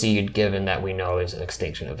proceed given that we know there's an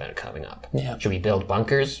extinction event coming up? Yeah. Should we build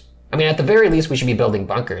bunkers? I mean, at the very least, we should be building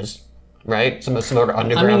bunkers, right? Some sort of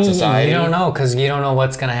underground society. You don't know because you don't know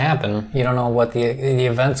what's going to happen. You don't know what the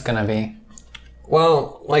event's going to be.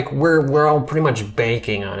 Well, like we're all pretty much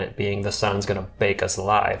banking on it being the sun's gonna bake us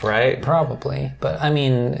alive, right? Probably. But, I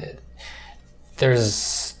mean,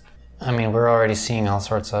 we're already seeing all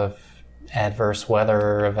sorts of adverse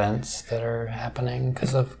weather events that are happening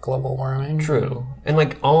because of global warming. True. And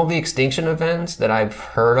like all the extinction events that I've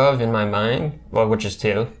heard of in my mind, well, which is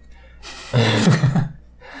two.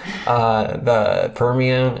 The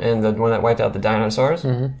Permian and the one that wiped out the dinosaurs.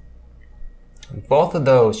 Mm-hmm. Both of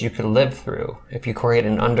those you could live through if you create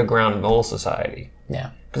an underground mole society.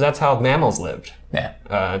 Yeah. Because that's how mammals lived.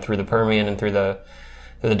 Yeah. Through the Permian and through the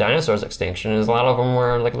dinosaurs extinction. Is a lot of them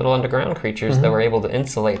were like little underground creatures that were able to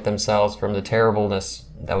insulate themselves from the terribleness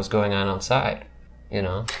that was going on outside. You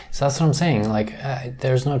know? So that's what I'm saying. Like,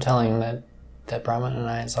 there's no telling that Brahman and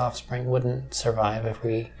I's offspring wouldn't survive if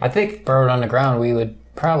we I think burrowed underground. We would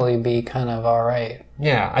probably be kind of all right.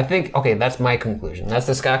 Yeah, I think, okay, that's my conclusion. That's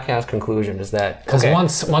the Scottcast conclusion, is that... Because okay,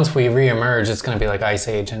 once we reemerge, it's going to be like Ice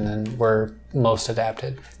Age, and then we're most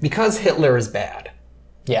adapted. because Hitler is bad.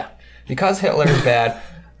 Yeah. Because Hitler is bad,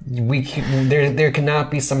 there cannot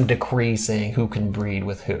be some decree saying who can breed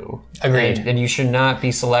with who. Agreed. And you should not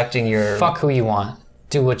be selecting your... Fuck who you want.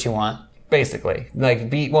 Do what you want. Basically.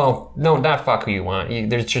 Like, no, not fuck who you want.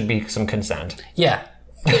 There should be some consent. Yeah.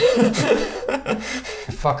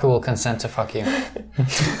 Fuck who will consent to fuck you.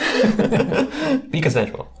 Be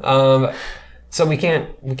consensual. So we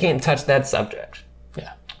can't touch that subject.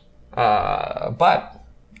 Yeah. But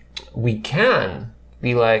we can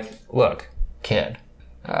be like, look, kid,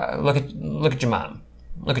 look at your mom,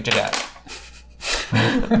 look at your dad.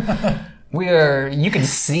 you can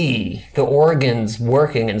see the organs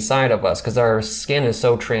working inside of us because our skin is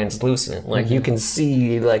so translucent. Like you can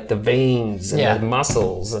see like the veins and the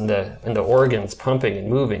muscles and the organs pumping and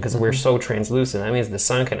moving because we're so translucent. That means the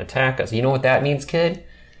sun can attack us. You know what that means, kid?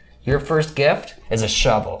 Your first gift is a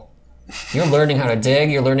shovel. You're learning how to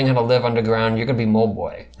dig. You're learning how to live underground. You're gonna be mole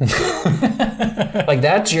boy. Like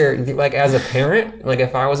that's like as a parent. Like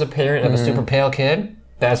if I was a parent of a super pale kid,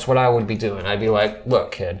 that's what I would be doing. I'd be like,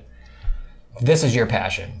 look, kid. This is your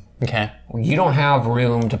passion. Okay. You don't have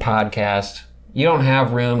room to podcast. You don't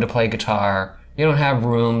have room to play guitar. You don't have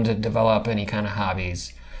room to develop any kind of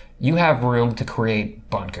hobbies. You have room to create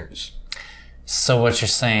bunkers. So what you're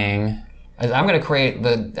saying is I'm going to create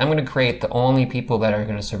the only people that are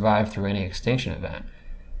going to survive through any extinction event.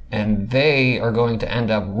 And they are going to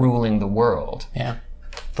end up ruling the world. Yeah.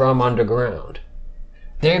 From underground.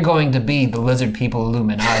 They're going to be the lizard people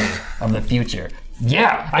Illuminati of the future.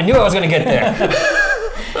 Yeah, I knew I was going to get there.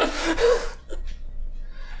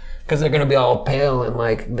 Because they're going to be all pale and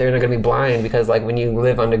like they're going to be blind because like when you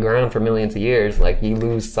live underground for millions of years, like you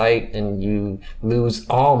lose sight and you lose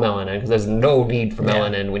all melanin because there's no need for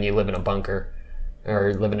melanin when you live in a bunker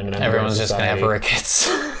or living in an underground everyone's society. just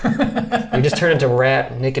going to have rickets. You just turn into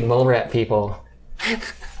naked mole rat people.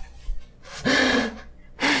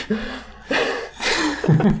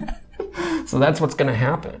 So that's what's going to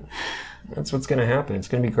happen. That's what's going to happen. It's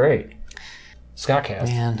going to be great. Scottcast.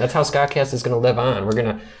 Man. That's how Scottcast is going to live on.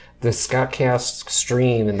 The Scottcast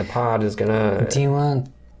stream and the pod is going to... Do you want...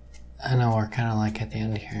 I know we're kind of like at the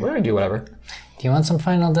end here. We're going to do whatever. Do you want some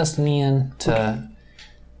Final Destiny to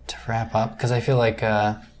wrap up? Because I feel like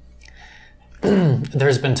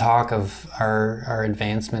there's been talk of our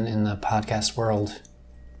advancement in the podcast world.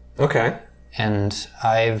 Okay. And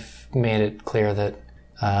I've made it clear that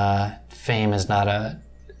fame is not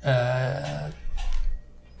I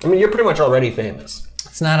mean, you're pretty much already famous.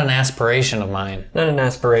 It's not an aspiration of mine. Not an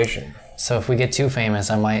aspiration. So if we get too famous,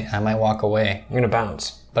 I might walk away. You're gonna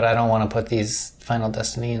bounce. But I don't want to put these Final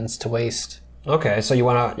Destinians to waste. Okay, so you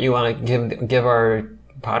wanna give our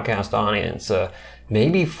podcast audience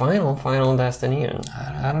maybe final Destinian.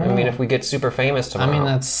 I don't know. I mean, if we get super famous tomorrow. I mean,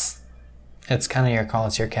 it's kind of your call.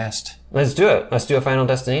 It's your cast. Let's do it. Let's do a final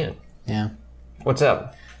Destinian. Yeah. What's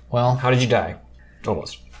up? Well, how did you die?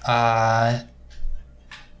 Almost.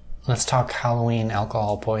 Let's talk Halloween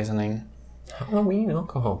alcohol poisoning. Halloween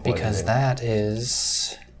alcohol poisoning. Because that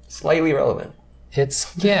is... slightly relevant. It's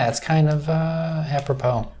kind of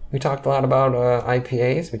apropos. We talked a lot about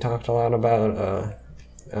IPAs. We talked a lot about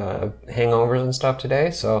hangovers and stuff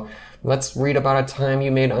today. So let's read about a time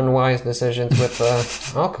you made unwise decisions with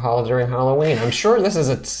alcohol during Halloween. I'm sure this is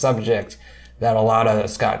a subject that a lot of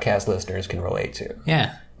Scottcast listeners can relate to.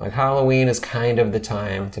 Yeah. Like Halloween is kind of the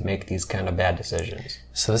time to make these kind of bad decisions.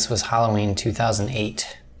 So this was Halloween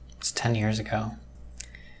 2008. It's 10 years ago.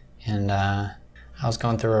 And I was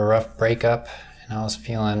going through a rough breakup and I was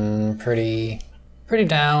feeling pretty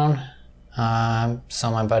down. So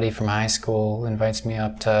my buddy from high school invites me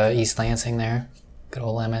up to East Lansing there, good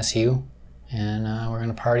old MSU. And we're going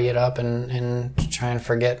to party it up and try and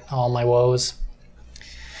forget all my woes.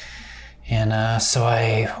 And so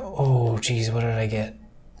what did I get?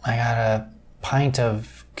 I got a pint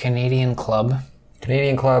of Canadian Club.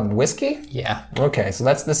 Canadian Club whiskey? Yeah. Okay, so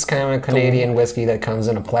that's this kind of Canadian whiskey that comes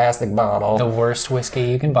in a plastic bottle. The worst whiskey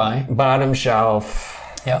you can buy. Bottom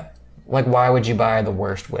shelf. Yep. Like, why would you buy the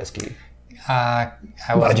worst whiskey? I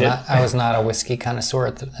was not a whiskey connoisseur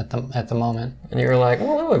at the moment. And you were like,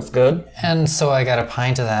 well, that looks good. And so I got a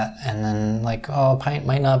pint of that, and then like, a pint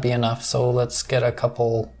might not be enough, so let's get a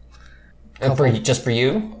couple. Just for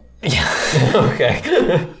you? Yeah.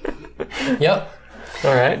 Okay. Yep.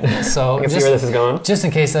 All right. So I can see where this is going. Just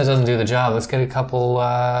in case that doesn't do the job, let's get a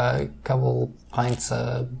couple pints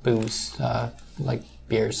of booze, like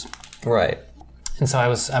beers. Right. And so I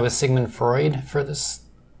was Sigmund Freud for this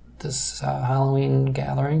Halloween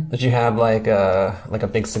gathering. Did you have like a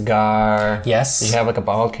big cigar? Yes. Did you have like a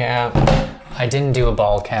ball cap? I didn't do a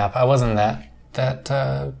ball cap. I wasn't that.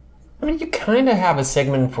 I mean, you kind of have a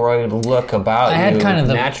Sigmund Freud look about you. I had kind of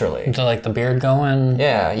naturally. Like the beard going.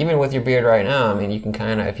 Yeah, even with your beard right now, I mean, you can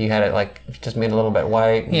kind of, if you had it like, if you just made it a little bit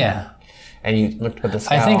white. Yeah. And you looked with the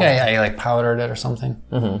scowl. I think I like powdered it or something.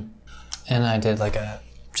 Mm-hmm. And I did like a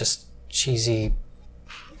just cheesy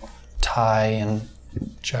tie and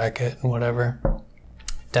jacket and whatever.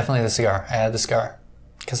 Definitely the cigar. I had the cigar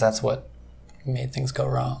because that's what made things go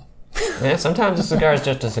wrong. Yeah, sometimes a cigar is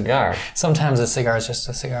just a cigar. Sometimes a cigar is just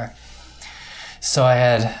a cigar. So I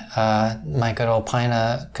had my good old pint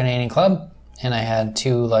of Canadian Club, and I had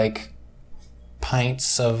 2 like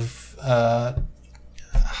pints of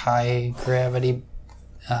high gravity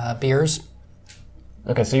beers.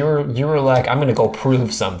 Okay, so you were like, I'm gonna go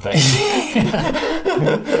prove something.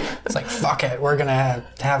 It's like, fuck it, we're gonna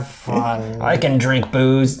have fun. I can drink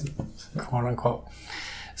booze, quote unquote.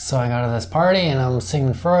 So I go to this party and I'm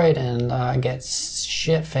Sigmund Freud and I get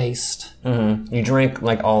shit faced. Mm-hmm. You drink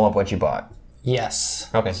like all of what you bought. Yes.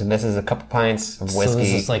 Okay, so this is a couple pints of whiskey. So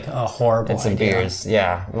this is like a horrible and some idea. beers.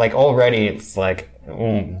 Yeah, like already it's like,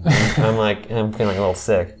 I'm feeling a little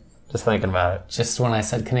sick just thinking about it. Just when I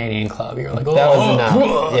said Canadian Club, you were like, oh. That was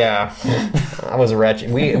enough. Yeah, I was wretched.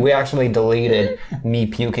 We actually deleted me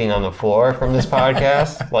puking on the floor from this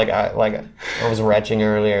podcast. I was retching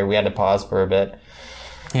earlier. We had to pause for a bit.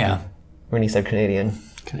 Yeah. When he said Canadian.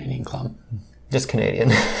 Canadian Club. Just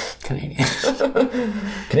Canadian. Canadian.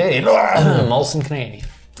 Canadian. Molson Canadian.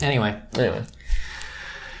 Anyway.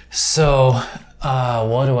 So,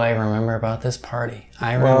 what do I remember about this party?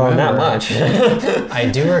 Well, not much. I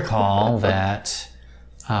do recall that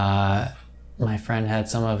my friend had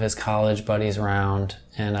some of his college buddies around,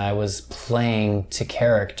 and I was playing to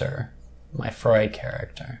character, my Freud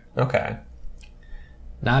character. Okay.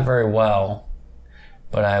 Not very well,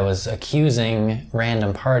 but I was accusing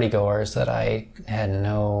random partygoers that I had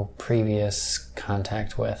no previous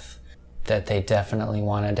contact with that they definitely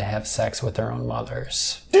wanted to have sex with their own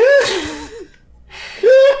mothers.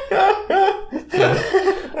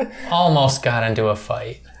 Almost got into a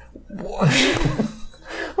fight.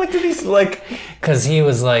 What did he like? Because he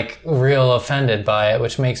was like real offended by it,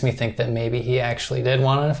 which makes me think that maybe he actually did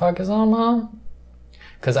want to fuck his own mom.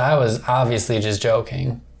 Because I was obviously just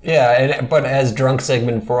joking. Yeah, but as drunk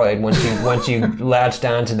Sigmund Freud, once you latched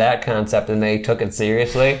onto that concept and they took it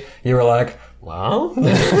seriously, you were like, well,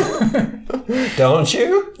 don't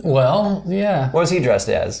you? Well, yeah. What was he dressed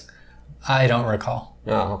as? I don't recall.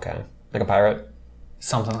 Oh, okay. Like a pirate?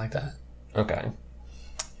 Something like that. Okay.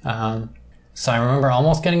 So I remember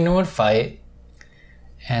almost getting into a fight,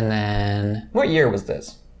 and then... What year was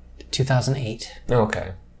this? 2008. Okay.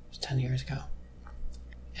 It was 10 years ago.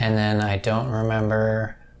 And then I don't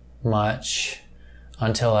remember much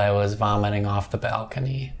until I was vomiting off the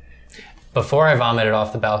balcony. Before I vomited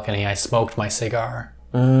off the balcony, I smoked my cigar.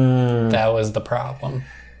 That was the problem.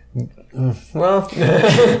 Well,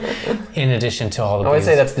 in addition to all the I would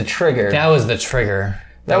say that's the trigger. That was the trigger.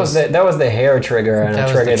 That was the hair trigger and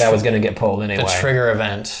a trigger that was going to get pulled anyway. The trigger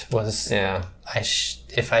event was... Yeah.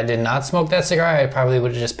 If I did not smoke that cigar, I probably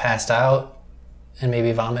would have just passed out and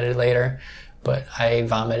maybe vomited later. But I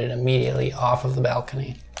vomited immediately off of the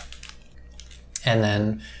balcony. And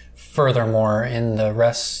then furthermore in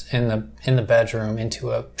the bedroom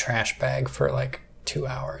into a trash bag for like 2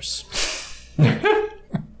 hours.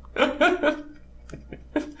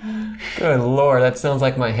 Good Lord, that sounds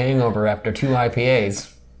like my hangover after 2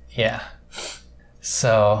 IPAs. Yeah.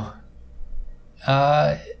 So,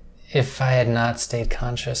 if I had not stayed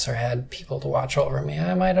conscious or had people to watch over me,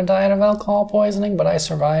 I might have died of alcohol poisoning, but I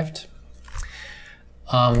survived.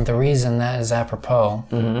 The reason that is apropos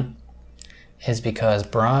is because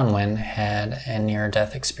Bronwyn had a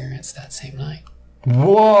near-death experience that same night.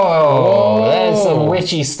 Whoa! That is some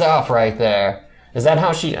witchy stuff right there. Is that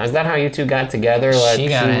how you two got together? Like she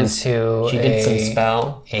did some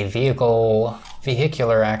spell? A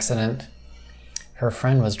vehicular accident. Her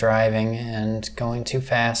friend was driving and going too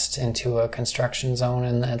fast into a construction zone,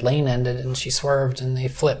 and the lane ended, and she swerved, and they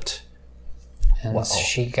flipped. And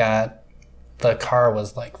the car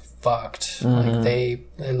was like fucked. Like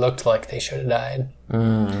it looked like they should have died.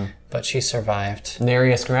 But she survived.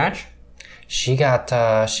 Nary a scratch? She got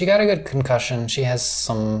a good concussion. She has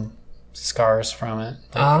some scars from it.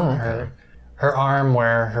 Like her arm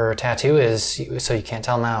where her tattoo is, so you can't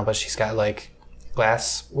tell now, but she's got like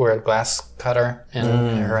glass cutter,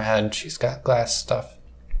 and her head she's got glass stuff.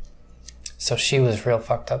 So she was real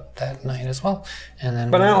fucked up that night as well. And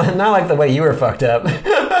then, but not like the way you were fucked up.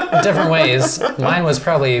 Different ways. Mine was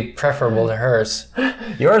probably preferable to hers.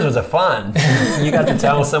 Yours was a fun. You got to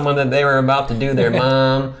tell someone that they were about to do their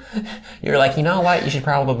mom. You were like, you know what? You should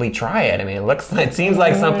probably try it. I mean, it seems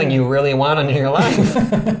like something you really want in your life.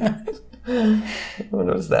 What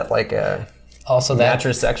was that, like a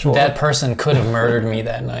matrosexual? That person could have murdered me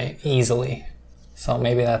that night easily. So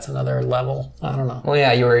maybe that's another level. I don't know. Well,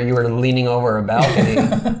 yeah, you were leaning over a balcony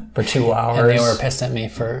for 2 hours. And they were pissed at me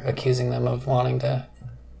for accusing them of wanting to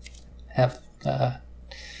have... and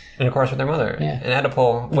of course with their mother. Yeah. An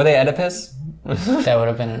Oedipal... Were they Oedipus? That would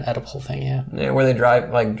have been an Oedipal thing, yeah. Were they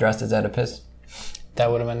dressed as Oedipus?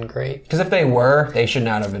 That would have been great. Because if they were, they should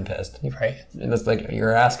not have been pissed. Right. That's like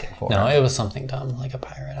you're asking for. No, it was something dumb, like a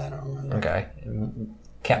pirate. I don't remember. Okay.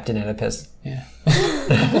 Captain Oedipus. Yeah.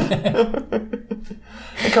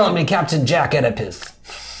 They call me Captain Jack Oedipus.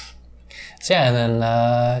 So yeah, and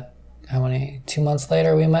then 2 months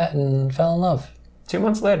later we met and fell in love. 2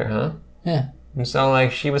 months later, huh? Yeah. And so,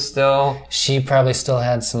 like, she was still She probably still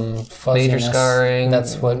had some fuzziness. major scarring.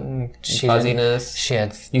 That's what she fuzziness. She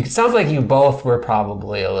had. It sounds like you both were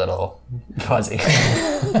probably a little fuzzy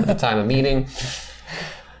at the time of meeting.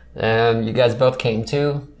 And you guys both came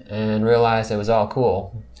to and realized it was all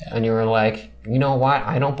cool. Yeah. And you were like, you know what?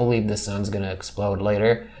 I don't believe the sun's going to explode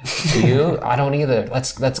later. Do you? I don't either.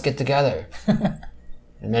 Let's get together.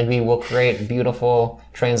 And maybe we'll create beautiful,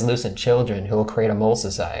 translucent children who will create a mole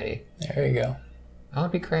society. There you go. That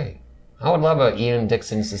would be great. I would love a Ian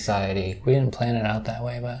Dixon society. We didn't plan it out that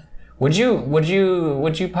way, but would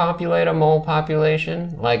you populate a mole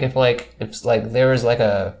population? Like if there was like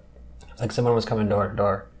someone was coming door to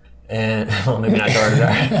door, and well, maybe not door to door.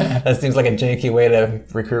 That seems like a janky way to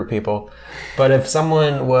recruit people. But if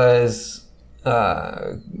someone was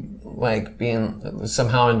like being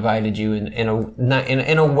somehow invited you in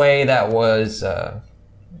a way that was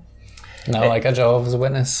not like a Jehovah's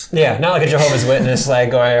Witness. Yeah, not like a Jehovah's Witness,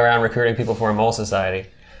 like going around recruiting people for a mole society.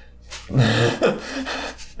 But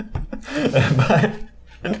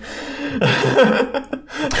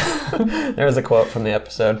there's a quote from the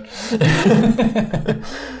episode.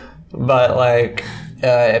 But like,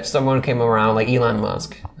 if someone came around, like Elon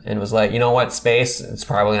Musk, and was like, you know what, space, it's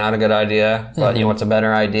probably not a good idea, but you know what's a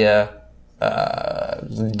better idea?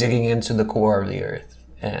 Digging into the core of the Earth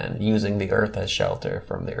and using the Earth as shelter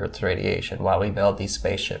from the Earth's radiation while we build these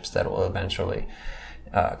spaceships that will eventually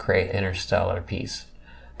create interstellar peace,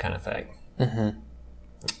 kind of thing.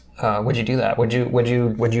 Mm-hmm. Would you do that? Would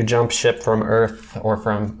you jump ship from Earth or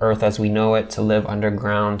from Earth as we know it to live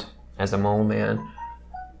underground as a mole man?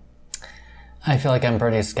 I feel like I'm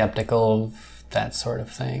pretty skeptical of that sort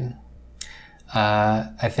of thing.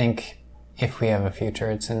 I think if we have a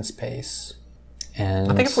future, it's in space.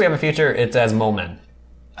 And I think if we have a future, it's as mole men.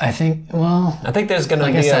 I think there's going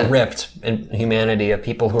to be a rift in humanity of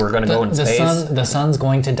people who are going to go in space. The sun's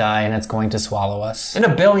going to die and it's going to swallow us. In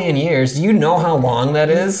 1 billion years, do you know how long that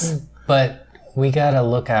is? But we got to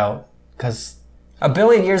look out, because 1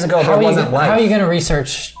 billion years ago, there wasn't life. How are you going to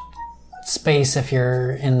research space if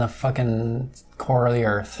you're in the fucking core of the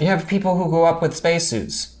Earth? You have people who go up with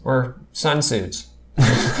spacesuits or sun suits.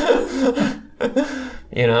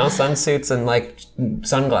 You know, sun suits and like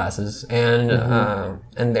sunglasses, and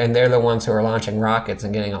they're the ones who are launching rockets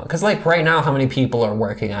and getting on. Because like right now, how many people are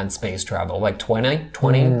working on space travel? Like 20?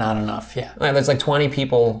 Not enough, yeah. Like, there's like 20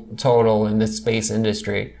 people total in this space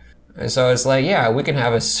industry. So it's like, yeah, we can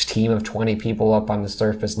have a team of 20 people up on the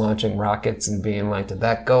surface launching rockets and being like, did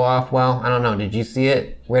that go off well? I don't know. Did you see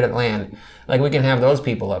it? Where'd it land? Like, we can have those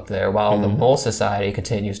people up there while the mole society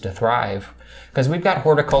continues to thrive. Because we've got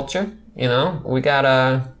horticulture, you know? We've got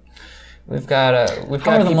How are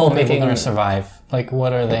the mole people going to survive? Like,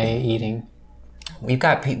 what are they eating? We've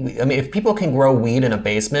got people. I mean, if people can grow weed in a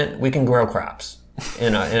basement, we can grow crops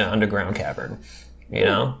in an underground cavern, you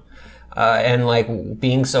know? And like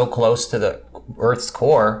being so close to the Earth's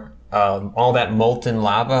core, all that molten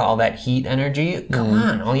lava, all that heat energy, come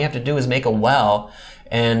on, all you have to do is make a well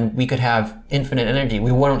and we could have infinite energy.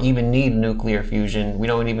 We won't even need nuclear fusion. We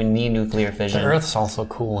don't even need nuclear fission. The Earth's also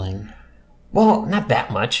cooling. Well, not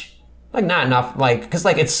that much. Like, not enough, like, because,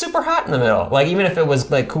 like, it's super hot in the middle. Like, even if it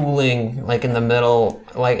was, like, cooling, like, in the middle,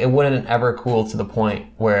 like, it wouldn't ever cool to the point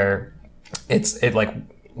where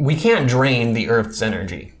we can't drain the Earth's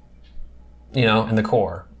energy, you know, in the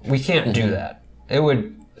core. We can't do that.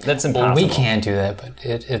 That's impossible. Well, we can't do that, but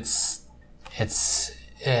it's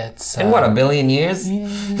in what, 1 billion years?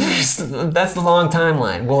 That's the long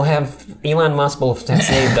timeline. We'll have, Elon Musk will have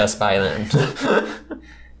saved us by then.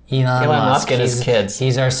 Elon Musk and his kids.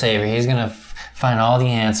 He's our savior. He's going to find all the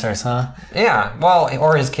answers, huh? Yeah, well,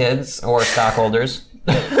 or his kids, or stockholders.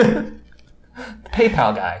 The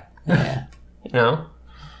PayPal guy. Yeah. You know?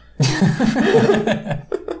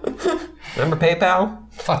 Remember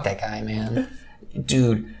PayPal? Fuck that guy, man.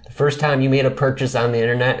 Dude, the first time you made a purchase on the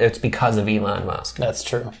internet, it's because of Elon Musk. That's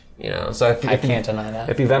true. You know, so I can't deny that.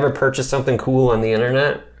 If you've ever purchased something cool on the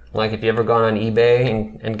internet, like if you ever gone on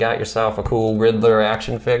eBay and got yourself a cool Riddler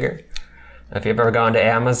action figure, if you've ever gone to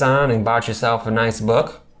Amazon and bought yourself a nice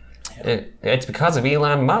book, it's because of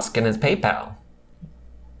Elon Musk and his PayPal.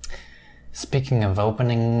 Speaking of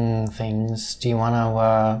opening things, do you want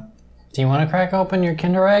to crack open your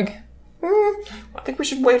Kinder Egg? I think we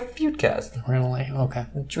should wait for Feudcast. We're gonna wait. Okay.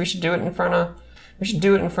 We should do it in front of.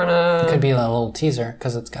 It could be a little teaser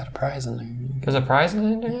because it's got a prize in there. There's a prize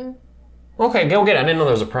in there? Okay, go get it. I didn't know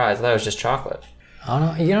there was a prize. I thought it was just chocolate. Oh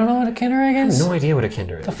no, you don't know what a Kinder Egg is? No idea what a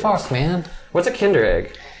Kinder Egg is. The fuck, man? What's a Kinder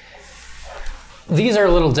Egg? These are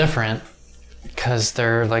a little different because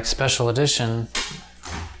they're like special edition.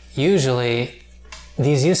 Usually,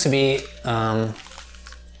 these used to be. I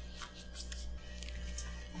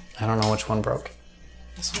don't know which one broke.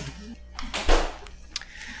 This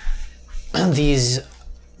one.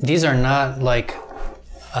 These are not like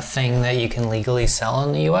a thing that you can legally sell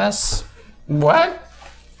in the U.S. What?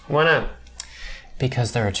 Why not?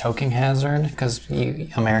 Because they're a choking hazard. Because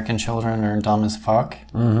American children are dumb as fuck.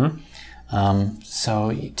 Mm-hmm.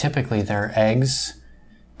 So typically they're eggs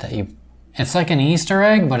that you. It's like an Easter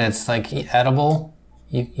egg, but it's like edible.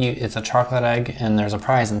 It's a chocolate egg, and there's a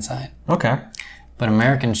prize inside. Okay. But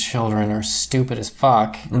American children are stupid as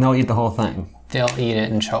fuck. And they'll eat the whole thing. They'll eat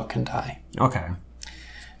it and choke and die. Okay.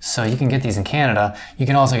 So you can get these in Canada. You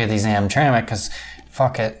can also get these in Hamtramck because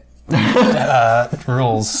fuck it.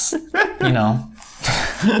 Rules. You know.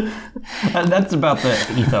 That's about the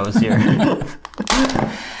ethos here.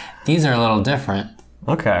 These are a little different.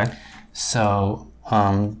 Okay. So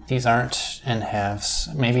these aren't in halves.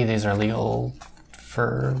 Maybe these are legal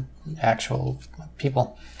for actual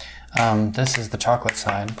people. This is the chocolate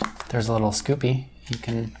side. There's a little scoopy. You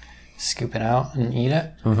can scoop it out and eat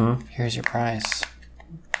it. Mm-hmm. Here's your prize.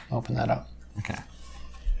 Open that up. Okay.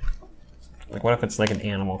 Like, what if it's like an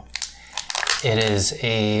animal? It is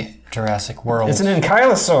a Jurassic World. It's an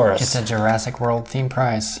Ankylosaurus. It's a Jurassic World themed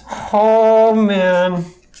prize. Oh, man.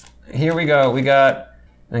 Here we go. We got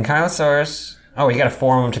an Ankylosaurus. Oh, you got to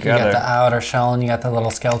form them together. You got the outer shell and you got the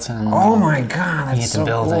little skeleton. Oh my god, that's you so to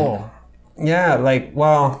build cool. Yeah, like,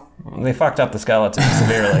 well, they fucked up the skeleton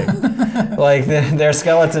severely. Like, their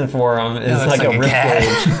skeleton form is like a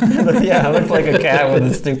ribcage. Yeah, it looks like a cat with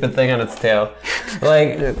a stupid thing on its tail.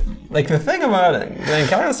 Like the thing about the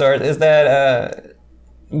Ankylosaurus is that,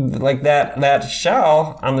 like that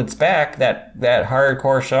shell on its back, that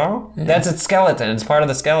hardcore shell, that's its skeleton. It's part of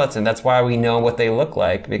the skeleton. That's why we know what they look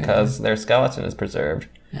like, because their skeleton is preserved.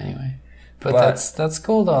 Anyway, but that's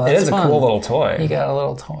cool though. That's it is fun. a cool little toy. You got a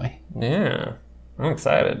little toy. Yeah, I'm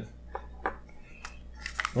excited.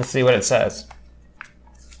 Let's see what it says.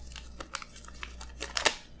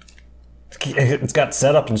 It's got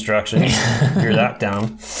setup instructions. If you're that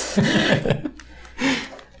down.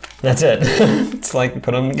 That's it. It's like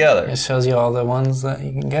put them together. It shows you all the ones that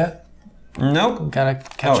you can get. Nope. Gotta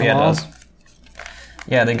catch them all. It does.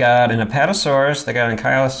 Yeah, they got an Apatosaurus, they got an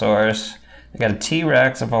Ankylosaurus, they got a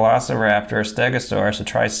T-Rex, a Velociraptor, a Stegosaurus, a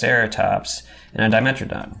Triceratops, and a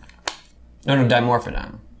Dimetrodon. No,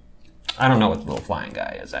 Dimorphodon. I don't know what the little flying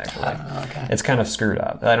guy is actually. Okay. It's kind of screwed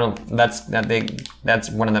up. That's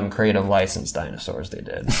one of them creative license dinosaurs they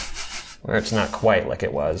did, where it's not quite like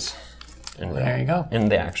it was. There you go. In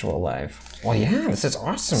the actual life. Well, yeah, this is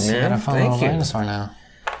awesome, So man. you got a fun Thank little you. dinosaur now.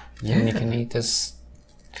 Yeah. And you can eat this.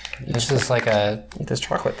 This is like a. Eat this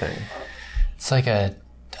chocolate thing. It's like a.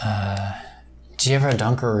 Do you ever have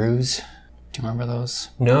Dunkaroos? Do you remember those?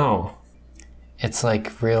 No. It's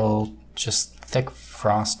like real, just thick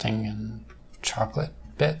frosting and chocolate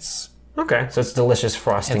bits. Okay, so it's delicious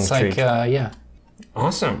frosting It's treat. like, yeah.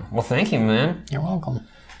 Awesome. Well, thank you, man. You're welcome.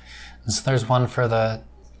 And so there's one for the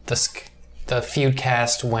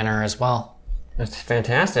Feudcast winner as well. That's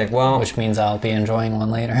fantastic. Well, Which means I'll be enjoying one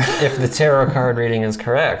later. if the tarot card reading is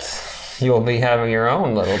correct, you'll be having your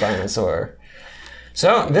own little dinosaur.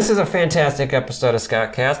 So, this is a fantastic episode of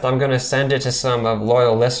Scottcast. I'm going to send it to some of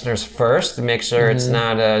loyal listeners first to make sure it's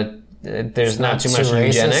not there's not too much racist.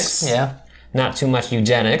 eugenics. Yeah. Not too much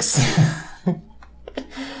eugenics.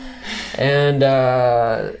 And,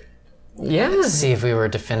 yeah. See if we were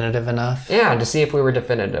definitive enough. Yeah, to see if we were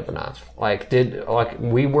definitive enough.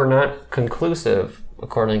 We were not conclusive,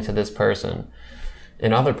 according to this person,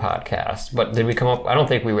 in other podcasts. But did we come up? I don't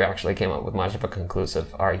think we actually came up with much of a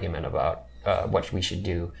conclusive argument about what we should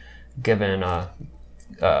do, given an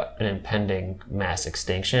impending mass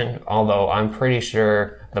extinction. Although I'm pretty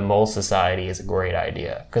sure the mole society is a great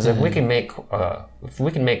idea, because if we can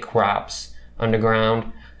make crops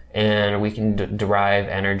underground, and we can derive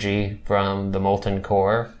energy from the molten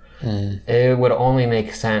core, it would only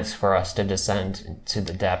make sense for us to descend to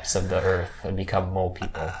the depths of the earth and become mole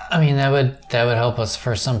people. I mean, that would help us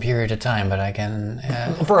for some period of time, but I can...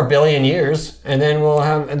 For 1 billion years, and then we'll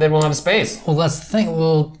have space. Well, that's the thing.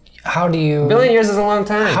 Well, how do you... 1 billion years is a long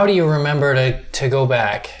time. How do you remember to go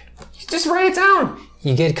back? You just write it down.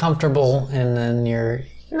 You get comfortable, and then You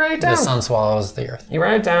write it down. the sun swallows the earth. You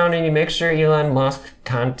write it down, and you make sure Elon Musk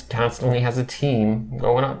constantly has a team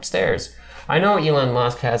going upstairs. I know Elon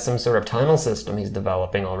Musk has some sort of tunnel system he's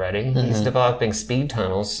developing already. He's developing speed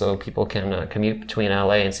tunnels so people can commute between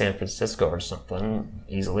LA and San Francisco or something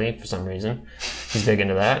easily for some reason. He's big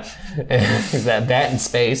into that. Is that in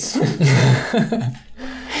space?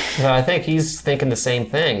 So I think he's thinking the same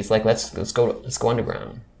thing. He's like, let's go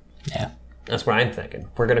underground. Yeah. That's what I'm thinking.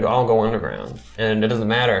 We're gonna all go underground, and it doesn't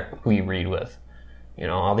matter who you read with. You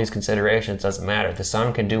know, all these considerations doesn't matter. The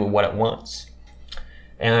sun can do what it wants.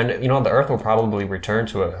 And, you know, the Earth will probably return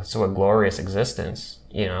to a glorious existence,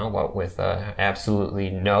 you know, what with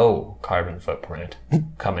absolutely no carbon footprint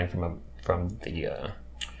coming from the, how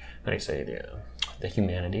do you say, the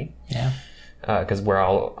humanity. Yeah. Because we're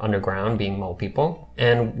all underground being mole people,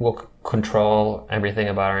 and we'll control everything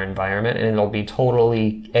about our environment, and it'll be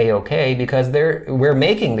totally A-okay because we're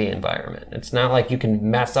making the environment. It's not like you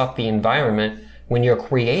can mess up the environment when you're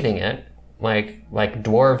creating it, like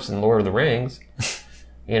dwarves in Lord of the Rings,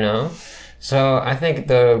 you know? So I think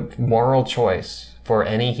the moral choice for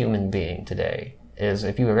any human being today is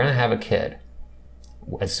if you were going to have a kid,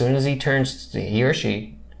 as soon as he or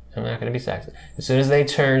she, I'm not going to be sexist, as soon as they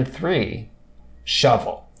turn 3,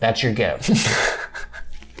 shovel. That's your gift.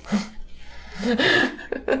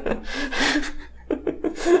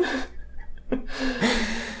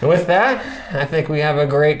 With that, I think we have a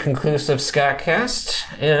great conclusive Scottcast,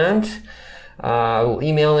 and we'll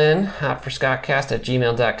email in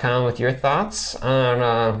hotforscottcast@gmail.com with your thoughts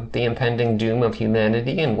on the impending doom of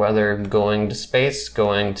humanity and whether going to space,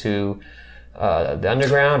 going to the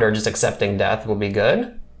underground, or just accepting death will be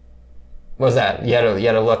good. What was that? You had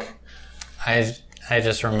to look. I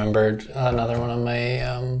just remembered another one of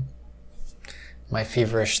my my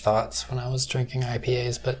feverish thoughts when I was drinking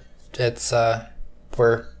IPAs, but it's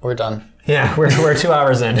we're done. Yeah, we're 2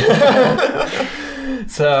 hours in.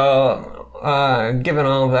 So, given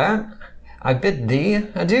all that, I bid thee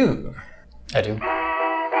adieu. Adieu.